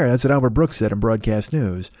out there. That's what Albert Brooks said in Broadcast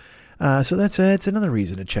News. So that's another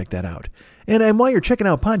reason to check that out. And while you're checking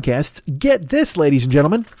out podcasts, get this, ladies and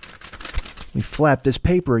gentlemen. Let me flap this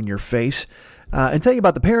paper in your face and tell you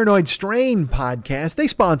about the Paranoid Strain podcast. They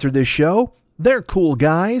sponsor this show. They're cool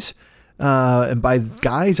guys. And by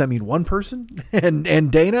guys, I mean one person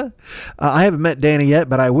and Dana. I haven't met Dana yet,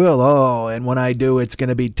 but I will. Oh, and when I do, it's going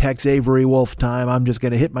to be Tex Avery Wolf time. I'm just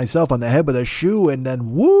going to hit myself on the head with a shoe and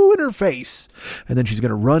then woo in her face. And then she's going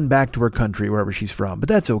to run back to her country, wherever she's from. But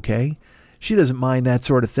that's okay. She doesn't mind that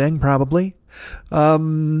sort of thing, probably.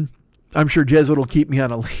 I'm sure Jesuit will keep me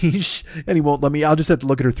on a leash and he won't let me. I'll just have to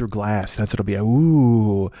look at her through glass. That's what it'll be.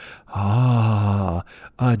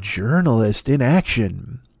 A journalist in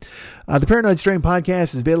action. The Paranoid Strain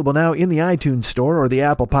podcast is available now in the iTunes store or the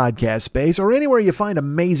Apple podcast space or anywhere you find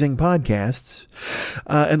amazing podcasts.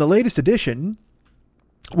 And the latest edition,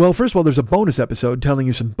 well, first of all, there's a bonus episode telling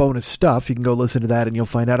you some bonus stuff. You can go listen to that and you'll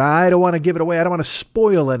find out. I don't want to give it away. I don't want to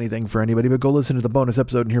spoil anything for anybody, but go listen to the bonus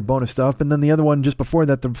episode and hear bonus stuff. And then the other one just before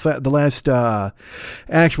that, the last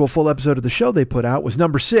actual full episode of the show they put out was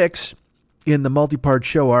number 6. in the multi-part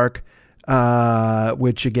show arc,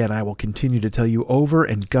 which again I will continue to tell you over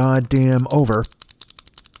and goddamn over.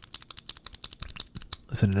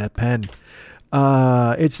 Listen to that pen.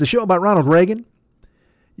 It's the show about Ronald Reagan.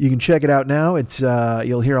 You can check it out now. It's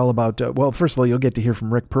you'll hear all about. Well, first of all, you'll get to hear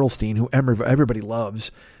from Rick Perlstein, who everybody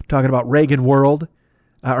loves, talking about Reagan World,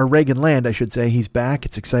 or Reagan Land, I should say. He's back.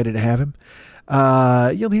 It's excited to have him.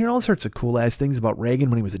 You'll hear all sorts of cool ass things about Reagan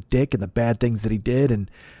when he was a dick and the bad things that he did, and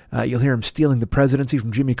you'll hear him stealing the presidency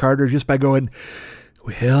from Jimmy Carter just by going,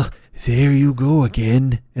 "Well, there you go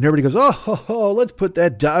again," and everybody goes, "Oh, let's put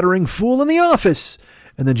that doddering fool in the office."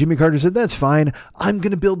 And then Jimmy Carter said, "That's fine. I'm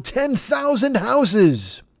going to build 10,000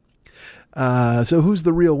 houses." So who's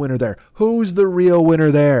the real winner there? Who's the real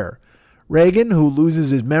winner there? Reagan, who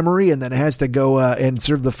loses his memory and then has to go and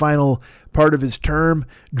serve the final part of his term,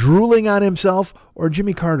 drooling on himself, or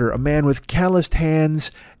Jimmy Carter, a man with calloused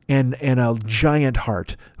hands and a giant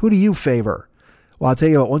heart? Who do you favor? Well, I'll tell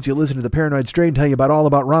you what, once you listen to the Paranoid Strain tell you all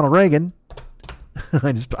about Ronald Reagan,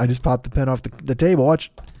 I just popped the pen off the table.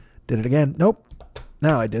 Watch. Did it again. Nope.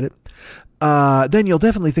 Now I did it. Then you'll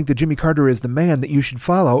definitely think that Jimmy Carter is the man that you should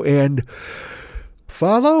follow. And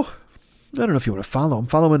follow? I don't know if you want to follow him.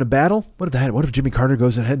 Follow him in a battle? What if Jimmy Carter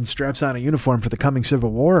goes ahead and straps on a uniform for the coming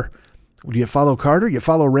Civil War? Do you follow Carter? You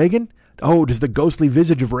follow Reagan? Oh, does the ghostly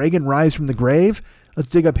visage of Reagan rise from the grave?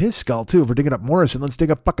 Let's dig up his skull, too. If we're digging up Morrison, let's dig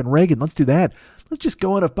up fucking Reagan. Let's do that. Let's just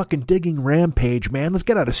go on a fucking digging rampage, man. Let's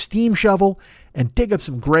get out a steam shovel and dig up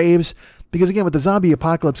some graves. Because, again, with the zombie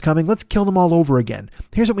apocalypse coming, let's kill them all over again.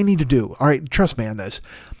 Here's what we need to do. All right, trust me on this.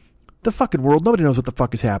 The fucking world, nobody knows what the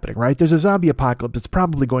fuck is happening, right? There's a zombie apocalypse. It's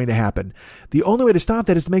probably going to happen. The only way to stop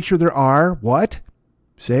that is to make sure there are, what?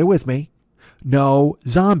 Say it with me. No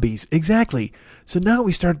zombies. Exactly. So now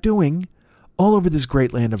we start doing, all over this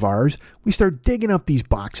great land of ours, we start digging up these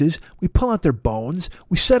boxes, we pull out their bones,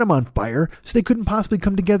 we set them on fire so they couldn't possibly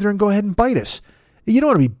come together and go ahead and bite us. You don't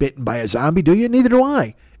want to be bitten by a zombie, do you? Neither do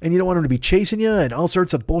I. And you don't want them to be chasing you and all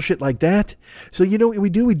sorts of bullshit like that. So you know what we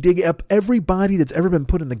do? We dig up every body that's ever been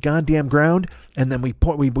put in the goddamn ground, and then we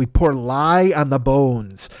pour lye on the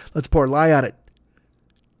bones. Let's pour lye on it.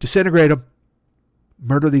 Disintegrate them.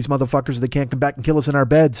 Murder these motherfuckers so they can't come back and kill us in our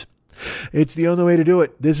beds. It's the only way to do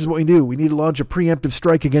it. This is what we do. We need to launch a preemptive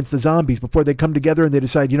strike against the zombies before they come together and they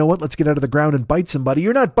decide, you know what? Let's get out of the ground and bite somebody.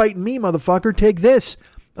 You're not biting me, motherfucker. Take this.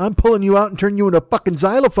 I'm pulling you out and turning you into a fucking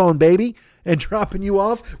xylophone, baby. And dropping you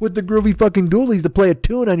off with the groovy fucking ghoulies to play a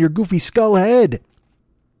tune on your goofy skull head.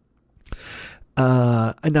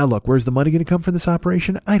 And now look, where's the money going to come from this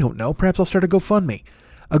operation? I don't know. Perhaps I'll start a GoFundMe.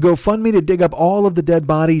 A GoFundMe to dig up all of the dead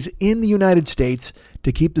bodies in the United States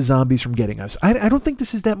to keep the zombies from getting us. I don't think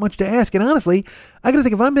this is that much to ask. And honestly, I got to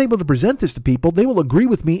think if I'm able to present this to people, they will agree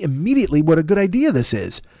with me immediately what a good idea this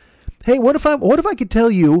is. Hey, what if I could tell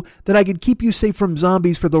you that I could keep you safe from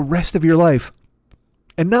zombies for the rest of your life?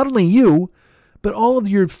 And not only you, but all of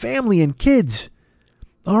your family and kids.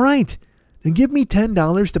 All right, then give me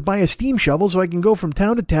 $10 to buy a steam shovel so I can go from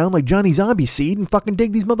town to town like Johnny Zombie Seed and fucking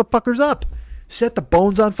dig these motherfuckers up. Set the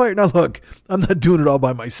bones on fire. Now look, I'm not doing it all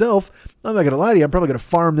by myself. I'm not going to lie to you. I'm probably going to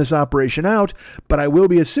farm this operation out, but I will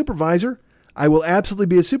be a supervisor. I will absolutely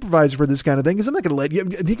be a supervisor for this kind of thing because I'm not going to let you.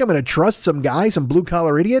 Think I'm going to trust some guy, some blue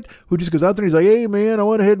collar idiot who just goes out there and he's like, hey man, I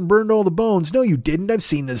went ahead and burned all the bones. No, you didn't. I've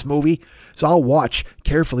seen this movie. So I'll watch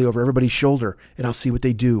carefully over everybody's shoulder and I'll see what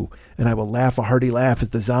they do. And I will laugh a hearty laugh as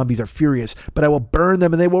the zombies are furious, but I will burn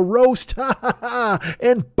them and they will roast. Ha ha ha.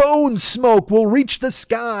 And bone smoke will reach the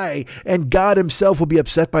sky and God himself will be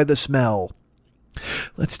upset by the smell.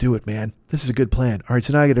 Let's do it, man. This is a good plan. All right.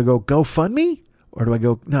 So now I got to go GoFundMe. Or do I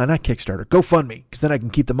go, no, not Kickstarter, GoFundMe, because then I can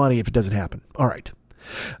keep the money if it doesn't happen. All right.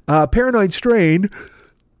 Paranoid Strain,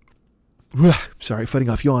 sorry, fighting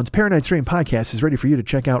off yawns. Paranoid Strain podcast is ready for you to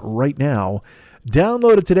check out right now.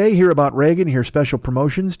 Download it today, hear about Reagan, hear special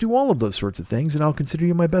promotions, do all of those sorts of things, and I'll consider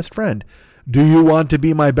you my best friend. Do you want to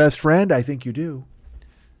be my best friend? I think you do.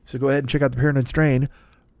 So go ahead and check out the Paranoid Strain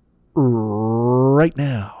right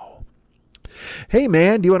now. Hey,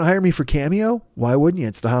 man, do you want to hire me for Cameo? Why wouldn't you?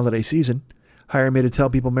 It's the holiday season. Hire me to tell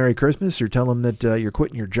people Merry Christmas or tell them that you're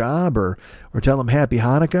quitting your job or tell them Happy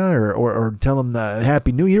Hanukkah or tell them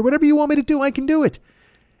Happy New Year. Whatever you want me to do, I can do it.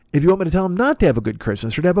 If you want me to tell them not to have a good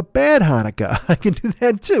Christmas or to have a bad Hanukkah, I can do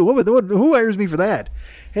that too. Who hires me for that?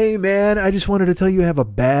 Hey, man, I just wanted to tell you have a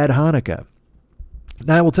bad Hanukkah.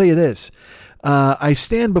 Now, I will tell you this. I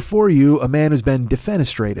stand before you a man who's been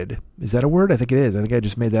defenestrated. Is that a word? I think it is. I think I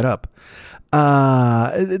just made that up.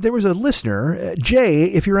 There was a listener, Jay,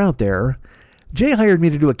 if you're out there, Jay hired me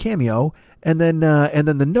to do a cameo, and then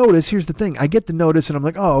the notice, here's the thing. I get the notice, and I'm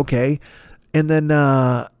like, oh, okay. And then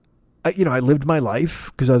I lived my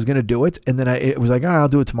life because I was going to do it. And then it was like, I'll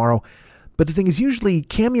do it tomorrow. But the thing is, usually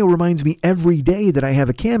Cameo reminds me every day that I have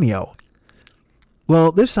a Cameo.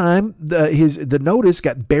 Well, this time the notice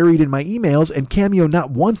got buried in my emails, and Cameo,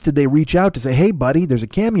 not once did they reach out to say, hey, buddy, there's a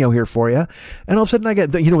Cameo here for you. And all of a sudden I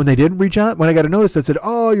got, when they didn't reach out, when I got a notice that said,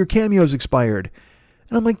 oh, your Cameo's expired.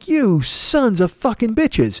 And I'm like, you sons of fucking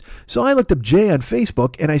bitches. So I looked up Jay on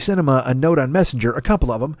Facebook, and I sent him a note on Messenger, a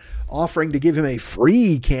couple of them, offering to give him a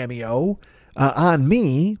free Cameo on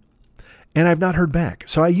me. And I've not heard back.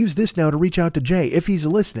 So I use this now to reach out to Jay if he's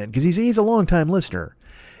listening, because he's a long-time listener.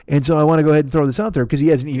 And so I want to go ahead and throw this out there because he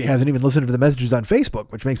hasn't even listened to the messages on Facebook,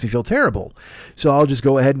 which makes me feel terrible. So I'll just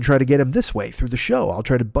go ahead and try to get him this way through the show. I'll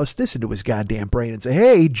try to bust this into his goddamn brain and say,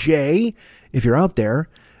 hey, Jay, if you're out there,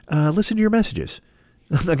 listen to your messages.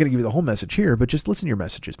 I'm not going to give you the whole message here, but just listen to your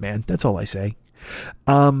messages, man. That's all I say.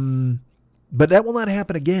 But that will not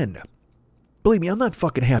happen again. Believe me, I'm not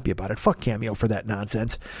fucking happy about it. Fuck Cameo for that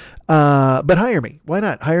nonsense. But hire me. Why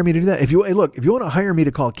not? Hire me to do that. If you want to hire me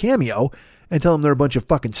to call Cameo and tell them they're a bunch of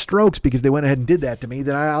fucking strokes because they went ahead and did that to me,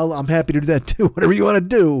 then I'm happy to do that too. Whatever you want to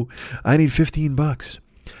do. I need $15.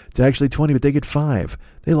 It's actually 20, but they get 5.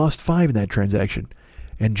 They lost 5 in that transaction.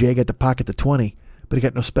 And Jay got to pocket the 20, but he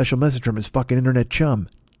got no special message from his fucking internet chum.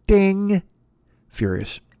 Ding.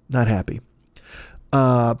 Furious. Not happy.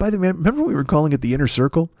 By the way, remember we were calling it the Inner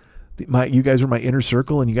Circle? You guys are my inner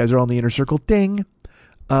circle, and you guys are all in the inner circle. Ding.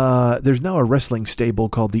 There's now a wrestling stable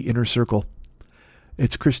called the Inner Circle.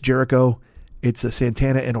 It's Chris Jericho. It's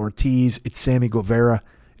Santana and Ortiz. It's Sammy Guevara.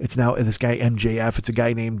 It's now this guy MJF. It's a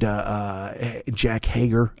guy named Jack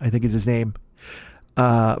Hager, I think is his name.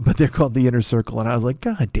 But they're called the Inner Circle. And I was like,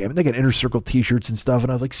 God damn it. They got Inner Circle t-shirts and stuff.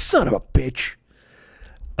 And I was like, son of a bitch.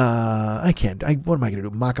 I can't. What am I going to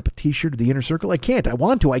do? Mock up a t-shirt of the Inner Circle? I can't. I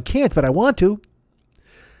want to. I can't, but I want to.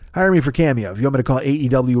 Hire me for Cameo. If you want me to call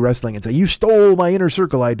AEW Wrestling and say, you stole my Inner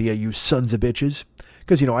Circle idea, you sons of bitches.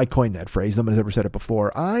 Because, I coined that phrase. Nobody's ever said it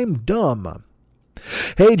before. I'm dumb.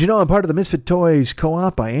 Hey, do you know I'm part of the Misfit Toys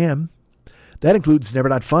co-op? I am. That includes Never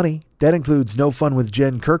Not Funny. That includes No Fun with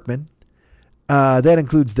Jen Kirkman. That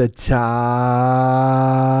includes the Todd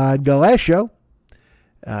Glass Show.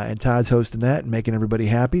 And Todd's hosting that and making everybody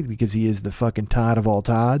happy because he is the fucking Todd of all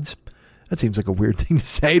Todds. That seems like a weird thing to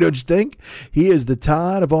say, don't you think? He is the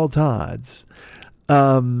Todd of all Todds.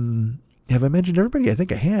 Have I mentioned everybody? I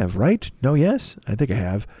think I have, right? No, yes? I think I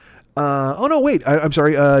have. Oh, no, wait. I'm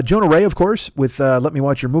sorry. Jonah Ray, of course, with Let Me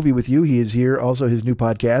Watch Your Movie With You. He is here. Also, his new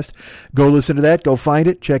podcast. Go listen to that. Go find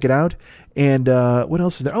it. Check it out. And what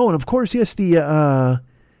else is there? Oh, and of course, yes, the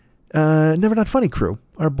Never Not Funny crew.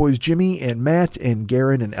 Our boys Jimmy and Matt and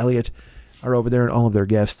Garen and Elliot are over there and all of their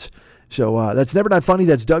guests. So that's Never Not Funny.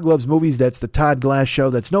 That's Doug Loves Movies. That's the Todd Glass Show.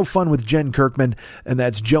 That's No Fun with Jen Kirkman. And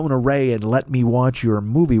that's Jonah Ray and Let Me Watch Your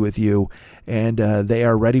Movie With You. And they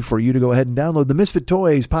are ready for you to go ahead and download the Misfit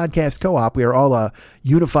Toys podcast co-op. We are all a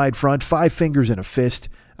unified front, 5 fingers and a fist.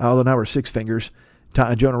 Although now we're 6 fingers.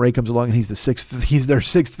 Jonah Ray comes along and he's their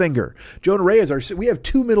 6th finger. Jonah Ray is we have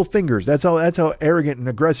 2 middle fingers. That's how arrogant and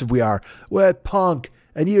aggressive we are. We're punk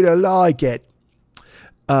and you don't like it.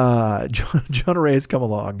 Jonah Ray has come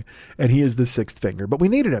along and he is the 6th finger, but we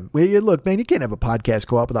needed him. Look, man, you can't have a podcast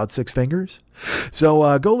co-op without 6 fingers.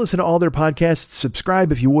 So, go listen to all their podcasts, subscribe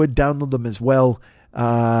if you would, download them as well.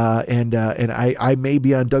 And I may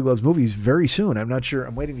be on Doug Loves Movies very soon. I'm not sure.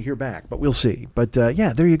 I'm waiting to hear back, but we'll see. But,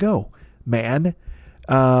 yeah, there you go, man.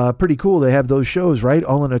 Pretty cool to have those shows, right?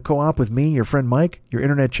 All in a co-op with me, your friend Mike, your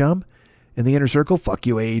internet chum in the Inner Circle. Fuck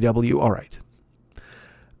you, AEW. All right.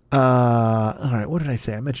 All right, what did I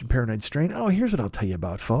say? I mentioned Paranoid Strain. Oh, here's what I'll tell you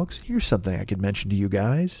about, folks. Here's something I could mention to you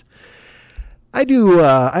guys. I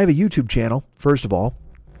have a YouTube channel, first of all.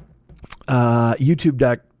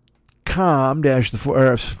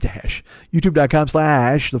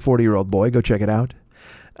 YouTube.com/the40year-old boy. Go check it out.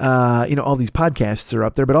 All these podcasts are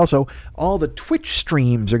up there, but also all the Twitch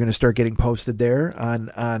streams are going to start getting posted there on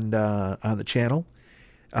the channel.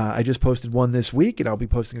 I just posted one this week, and I'll be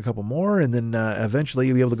posting a couple more, and then eventually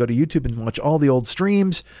you'll be able to go to YouTube and watch all the old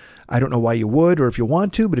streams. I don't know why you would or if you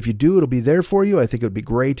want to, but if you do, it'll be there for you. I think it would be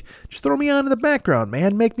great. Just throw me on in the background,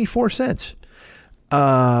 man. Make me 4 cents.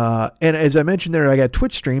 And as I mentioned there, I got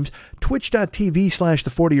Twitch streams,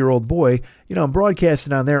 twitch.tv/the40year-old boy. I'm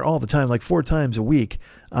broadcasting on there all the time, like 4 times a week.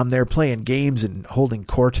 I'm there playing games and holding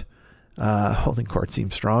court. Holding court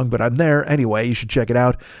seems strong, but I'm there anyway. You should check it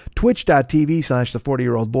out.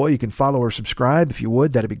 Twitch.tv/the40year-old boy. You can follow or subscribe if you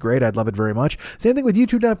would. That'd be great. I'd love it very much. Same thing with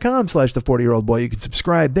youtube.com/the40year-old boy. You can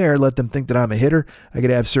subscribe there. Let them think that I'm a hitter. I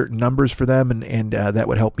could have certain numbers for them, and that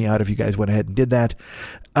would help me out if you guys went ahead and did that.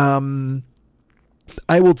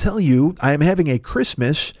 I will tell you, I am having a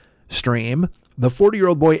Christmas stream, the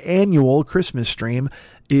 40-Year-Old Boy annual Christmas stream,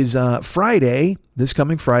 is Friday, this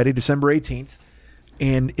coming Friday, December 18th.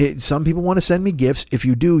 And some people want to send me gifts. If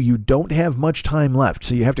you do, you don't have much time left.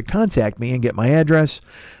 So you have to contact me and get my address.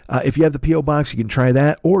 If you have the P.O. box, you can try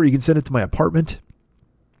that. Or you can send it to my apartment.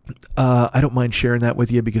 I don't mind sharing that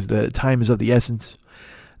with you because the time is of the essence.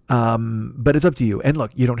 But it's up to you. And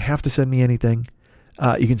look, you don't have to send me anything.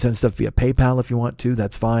 You can send stuff via PayPal if you want to.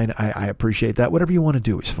 That's fine. I appreciate that. Whatever you want to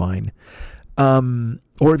do is fine.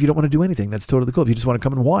 Or if you don't want to do anything, that's totally cool. If you just want to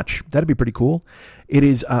come and watch, that'd be pretty cool. It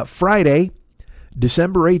is Friday,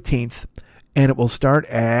 December 18th, and it will start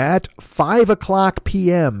at 5 o'clock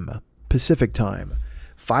p.m. Pacific time.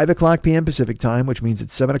 5 o'clock p.m. Pacific time, which means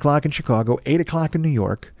it's 7 o'clock in Chicago, 8 o'clock in New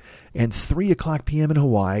York, and 3 o'clock p.m. in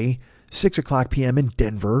Hawaii, 6 o'clock p.m. in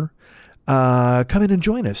Denver. Come in and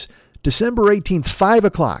join us. December 18th, 5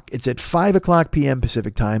 o'clock. It's at 5 o'clock p.m.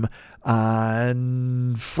 Pacific time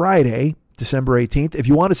on Friday, December 18th. If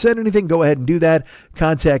you want to send anything, go ahead and do that.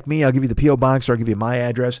 Contact me. I'll give you the P.O. box, or I'll give you my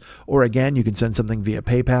address. Or again, you can send something via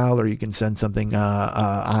PayPal, or you can send something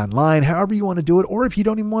online, however you want to do it. Or if you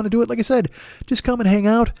don't even want to do it, like I said, just come and hang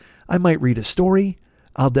out. I might read a story.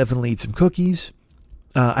 I'll definitely eat some cookies.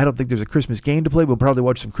 I don't think there's a Christmas game to play. We'll probably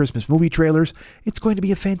watch some Christmas movie trailers. It's going to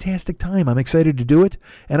be a fantastic time. I'm excited to do it,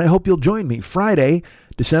 and I hope you'll join me Friday,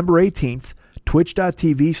 December 18th,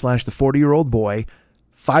 twitch.tv/the40-year-old boy,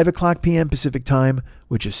 5 o'clock p.m. Pacific time,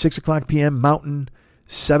 which is 6 o'clock p.m. Mountain,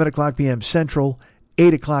 7 o'clock p.m. Central,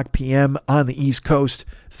 8 o'clock p.m. on the East Coast,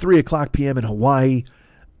 3 o'clock p.m. in Hawaii.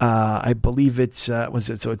 I believe I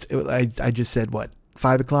just said,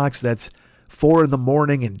 5 o'clock? So that's 4 in the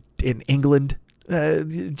morning in England.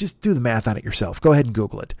 Just do the math on it yourself. Go ahead and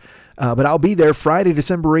Google it. But I'll be there Friday,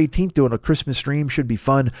 December 18th, doing a Christmas stream. Should be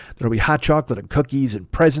fun. There'll be hot chocolate and cookies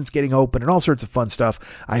and presents getting open and all sorts of fun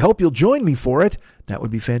stuff. I hope you'll join me for it. That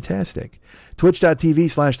would be fantastic.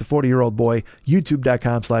 Twitch.tv/the40-year-old boy,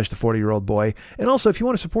 YouTube.com/the40-year-old boy. And also, if you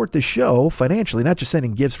want to support this show financially, not just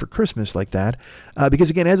sending gifts for Christmas like that, because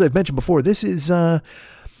again, as I've mentioned before, this is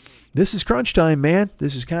crunch time, man.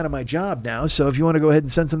 This is kind of my job now. So if you want to go ahead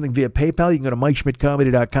and send something via PayPal, you can go to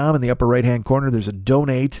MikeSchmidtComedy.com. In the upper right-hand corner, there's a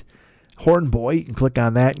donate Horn Boy. You can click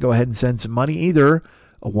on that and go ahead and send some money, either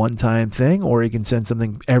a one-time thing, or you can send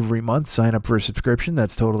something every month. Sign up for a subscription.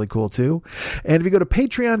 That's totally cool, too. And if you go to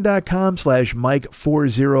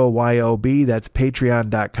Patreon.com/Mike40YOB, that's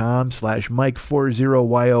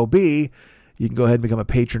Patreon.com/Mike40YOB, you can go ahead and become a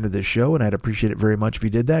patron of this show, and I'd appreciate it very much if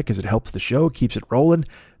you did that, because it helps the show, keeps it rolling,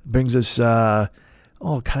 brings us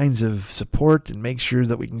all kinds of support, and makes sure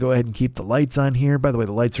that we can go ahead and keep the lights on here. By the way,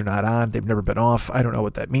 the lights are not on. They've never been off. I don't know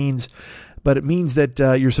what that means, but it means that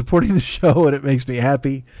you're supporting the show, and it makes me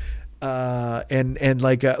happy. And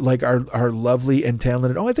like our lovely and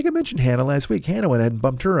talented, I think I mentioned Hannah last week. Hannah went ahead and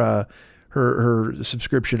bumped her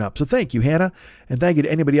subscription up. So thank you, Hannah. And thank you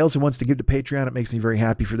to anybody else who wants to give to Patreon. It makes me very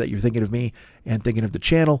happy for that. You're thinking of me and thinking of the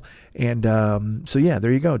channel. And so yeah,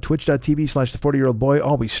 there you go. Twitch.tv/the40-year-old boy.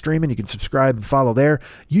 Always streaming. You can subscribe and follow there.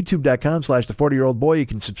 YouTube.com/the40-year-old boy. You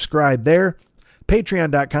can subscribe there.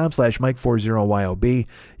 Patreon.com/Mike40YOB.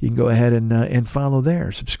 You can go ahead and follow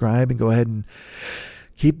there. Subscribe and go ahead and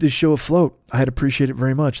keep this show afloat. I'd appreciate it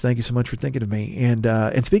very much. Thank you so much for thinking of me. And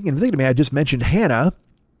speaking of thinking of me, I just mentioned Hannah.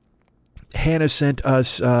 Hannah sent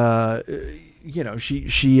us, she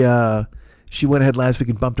went ahead last week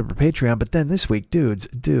and bumped up her Patreon, but then this week,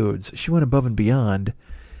 dudes, she went above and beyond.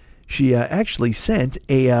 She actually sent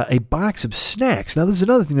a box of snacks. Now, this is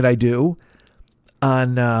another thing that I do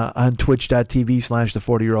on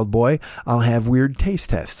Twitch.tv/the40-year-old boy. I'll have weird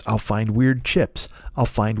taste tests. I'll find weird chips. I'll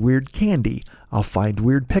find weird candy. I'll find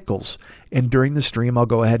weird pickles. And during the stream, I'll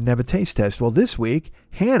go ahead and have a taste test. Well, this week,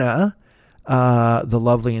 Hannah, the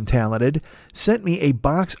lovely and talented, sent me a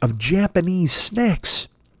box of Japanese snacks.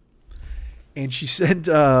 And she sent,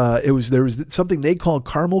 there was something they call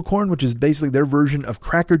caramel corn, which is basically their version of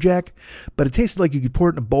Cracker Jack, but it tasted like you could pour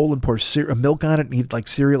it in a bowl and pour milk on it and eat it like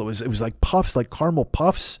cereal. It was like puffs, like caramel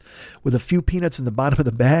puffs with a few peanuts in the bottom of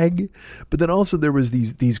the bag. But then also there was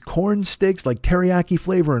these corn sticks, like teriyaki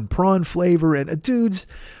flavor and prawn flavor. And dudes,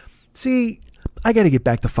 see, I got to get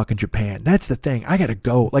back to fucking Japan. That's the thing. I got to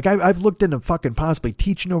go. Like, I've looked into fucking possibly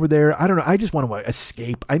teaching over there. I don't know. I just want to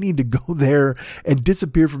escape. I need to go there and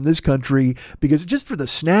disappear from this country, because just for the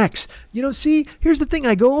snacks, see, here's the thing.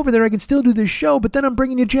 I go over there, I can still do this show, but then I'm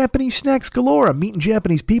bringing you Japanese snacks galore. I'm meeting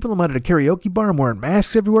Japanese people. I'm out at a karaoke bar. I'm wearing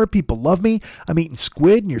masks everywhere. People love me. I'm eating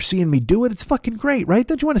squid, and you're seeing me do it. It's fucking great, right?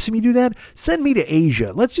 Don't you want to see me do that? Send me to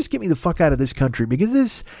Asia. Let's just get me the fuck out of this country,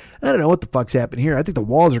 because I don't know what the fuck's happening here. I think the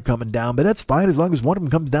walls are coming down, but that's fine. as long as one of them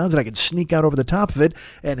comes down so I can sneak out over the top of it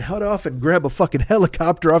and head off and grab a fucking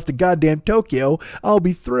helicopter off to goddamn Tokyo, I'll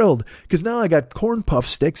be thrilled. Because now I got corn puff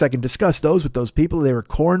sticks. I can discuss those with those people. They were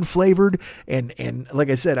corn flavored. And like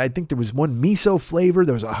I said, I think there was one miso flavor.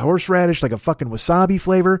 There was a horseradish, like a fucking wasabi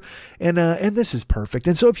flavor. And this is perfect.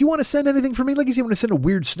 And so if you want to send anything for me, like you say, you want to send a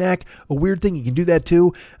weird snack, a weird thing, you can do that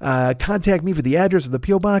too. Contact me for the address of the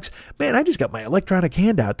P.O. Box. Man, I just got my electronic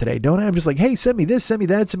handout today, don't I? I'm just like, hey, send me this, send me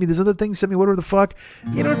that, send me this other thing, send me whatever the fuck.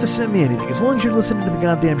 You don't have to send me anything. As long as you're listening to the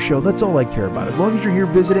goddamn show, that's all I care about. As long as you're here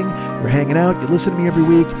visiting, you're hanging out, you listen to me every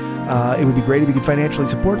week. It would be great if you could financially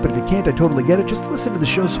support, but if you can't, I totally get it. Just listen to the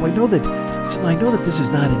show so I know that this is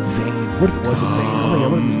not in vain. What if it was in vain? Oh my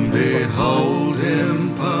God, what if this is Behold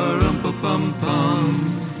him, pa-rum-pa-pum-pum,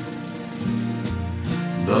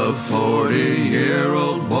 the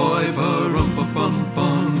 40-year-old boy,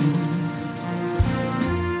 pa-rum-pa-pum-pum.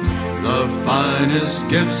 The finest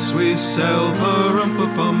gifts we sell,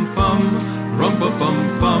 pa-rum-pa-pum-pum,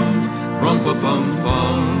 rum-pa-pum-pum,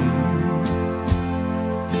 rum-pa-pum-pum.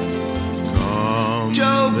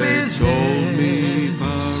 Joe business, told me,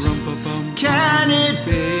 can it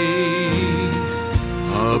be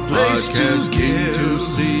a place to to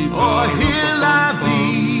see, or hear live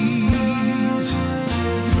bees?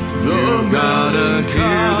 You gotta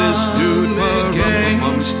hear this dude,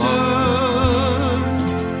 gangster.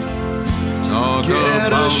 Talk Get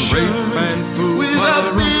about a shirt rape and food with a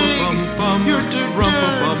big yurt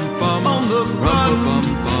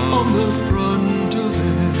on the front of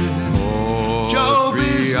it. Joe 3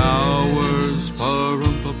 business, hours,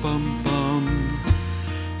 pa-rum-pa-pum-pum.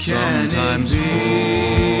 can Sometimes it be?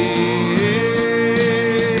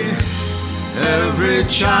 Every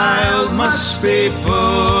child must be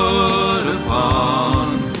put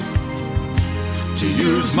upon to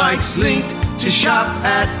use Mike's link to shop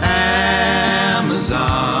at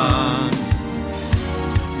Amazon.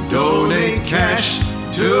 Donate cash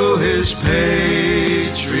to his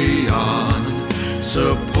Patreon.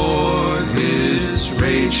 Support his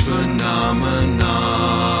rage phenomenon.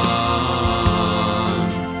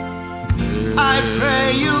 I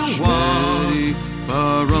pray you want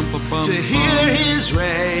to hear his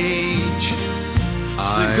rage.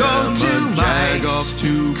 So go to Mike's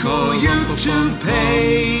cool YouTube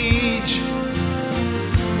page.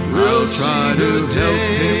 We'll try to help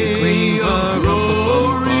him clean the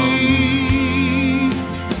glory.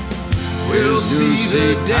 We'll see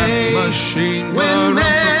the day when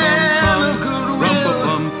men of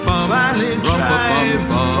goodwill finally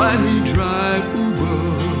drive Uber.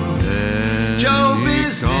 Joe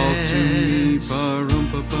business,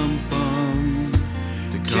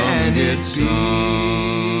 can it be?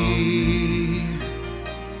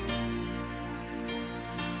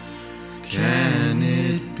 Can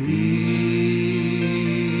it be?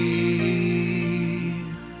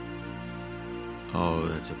 Oh,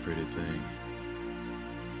 that's a pretty thing.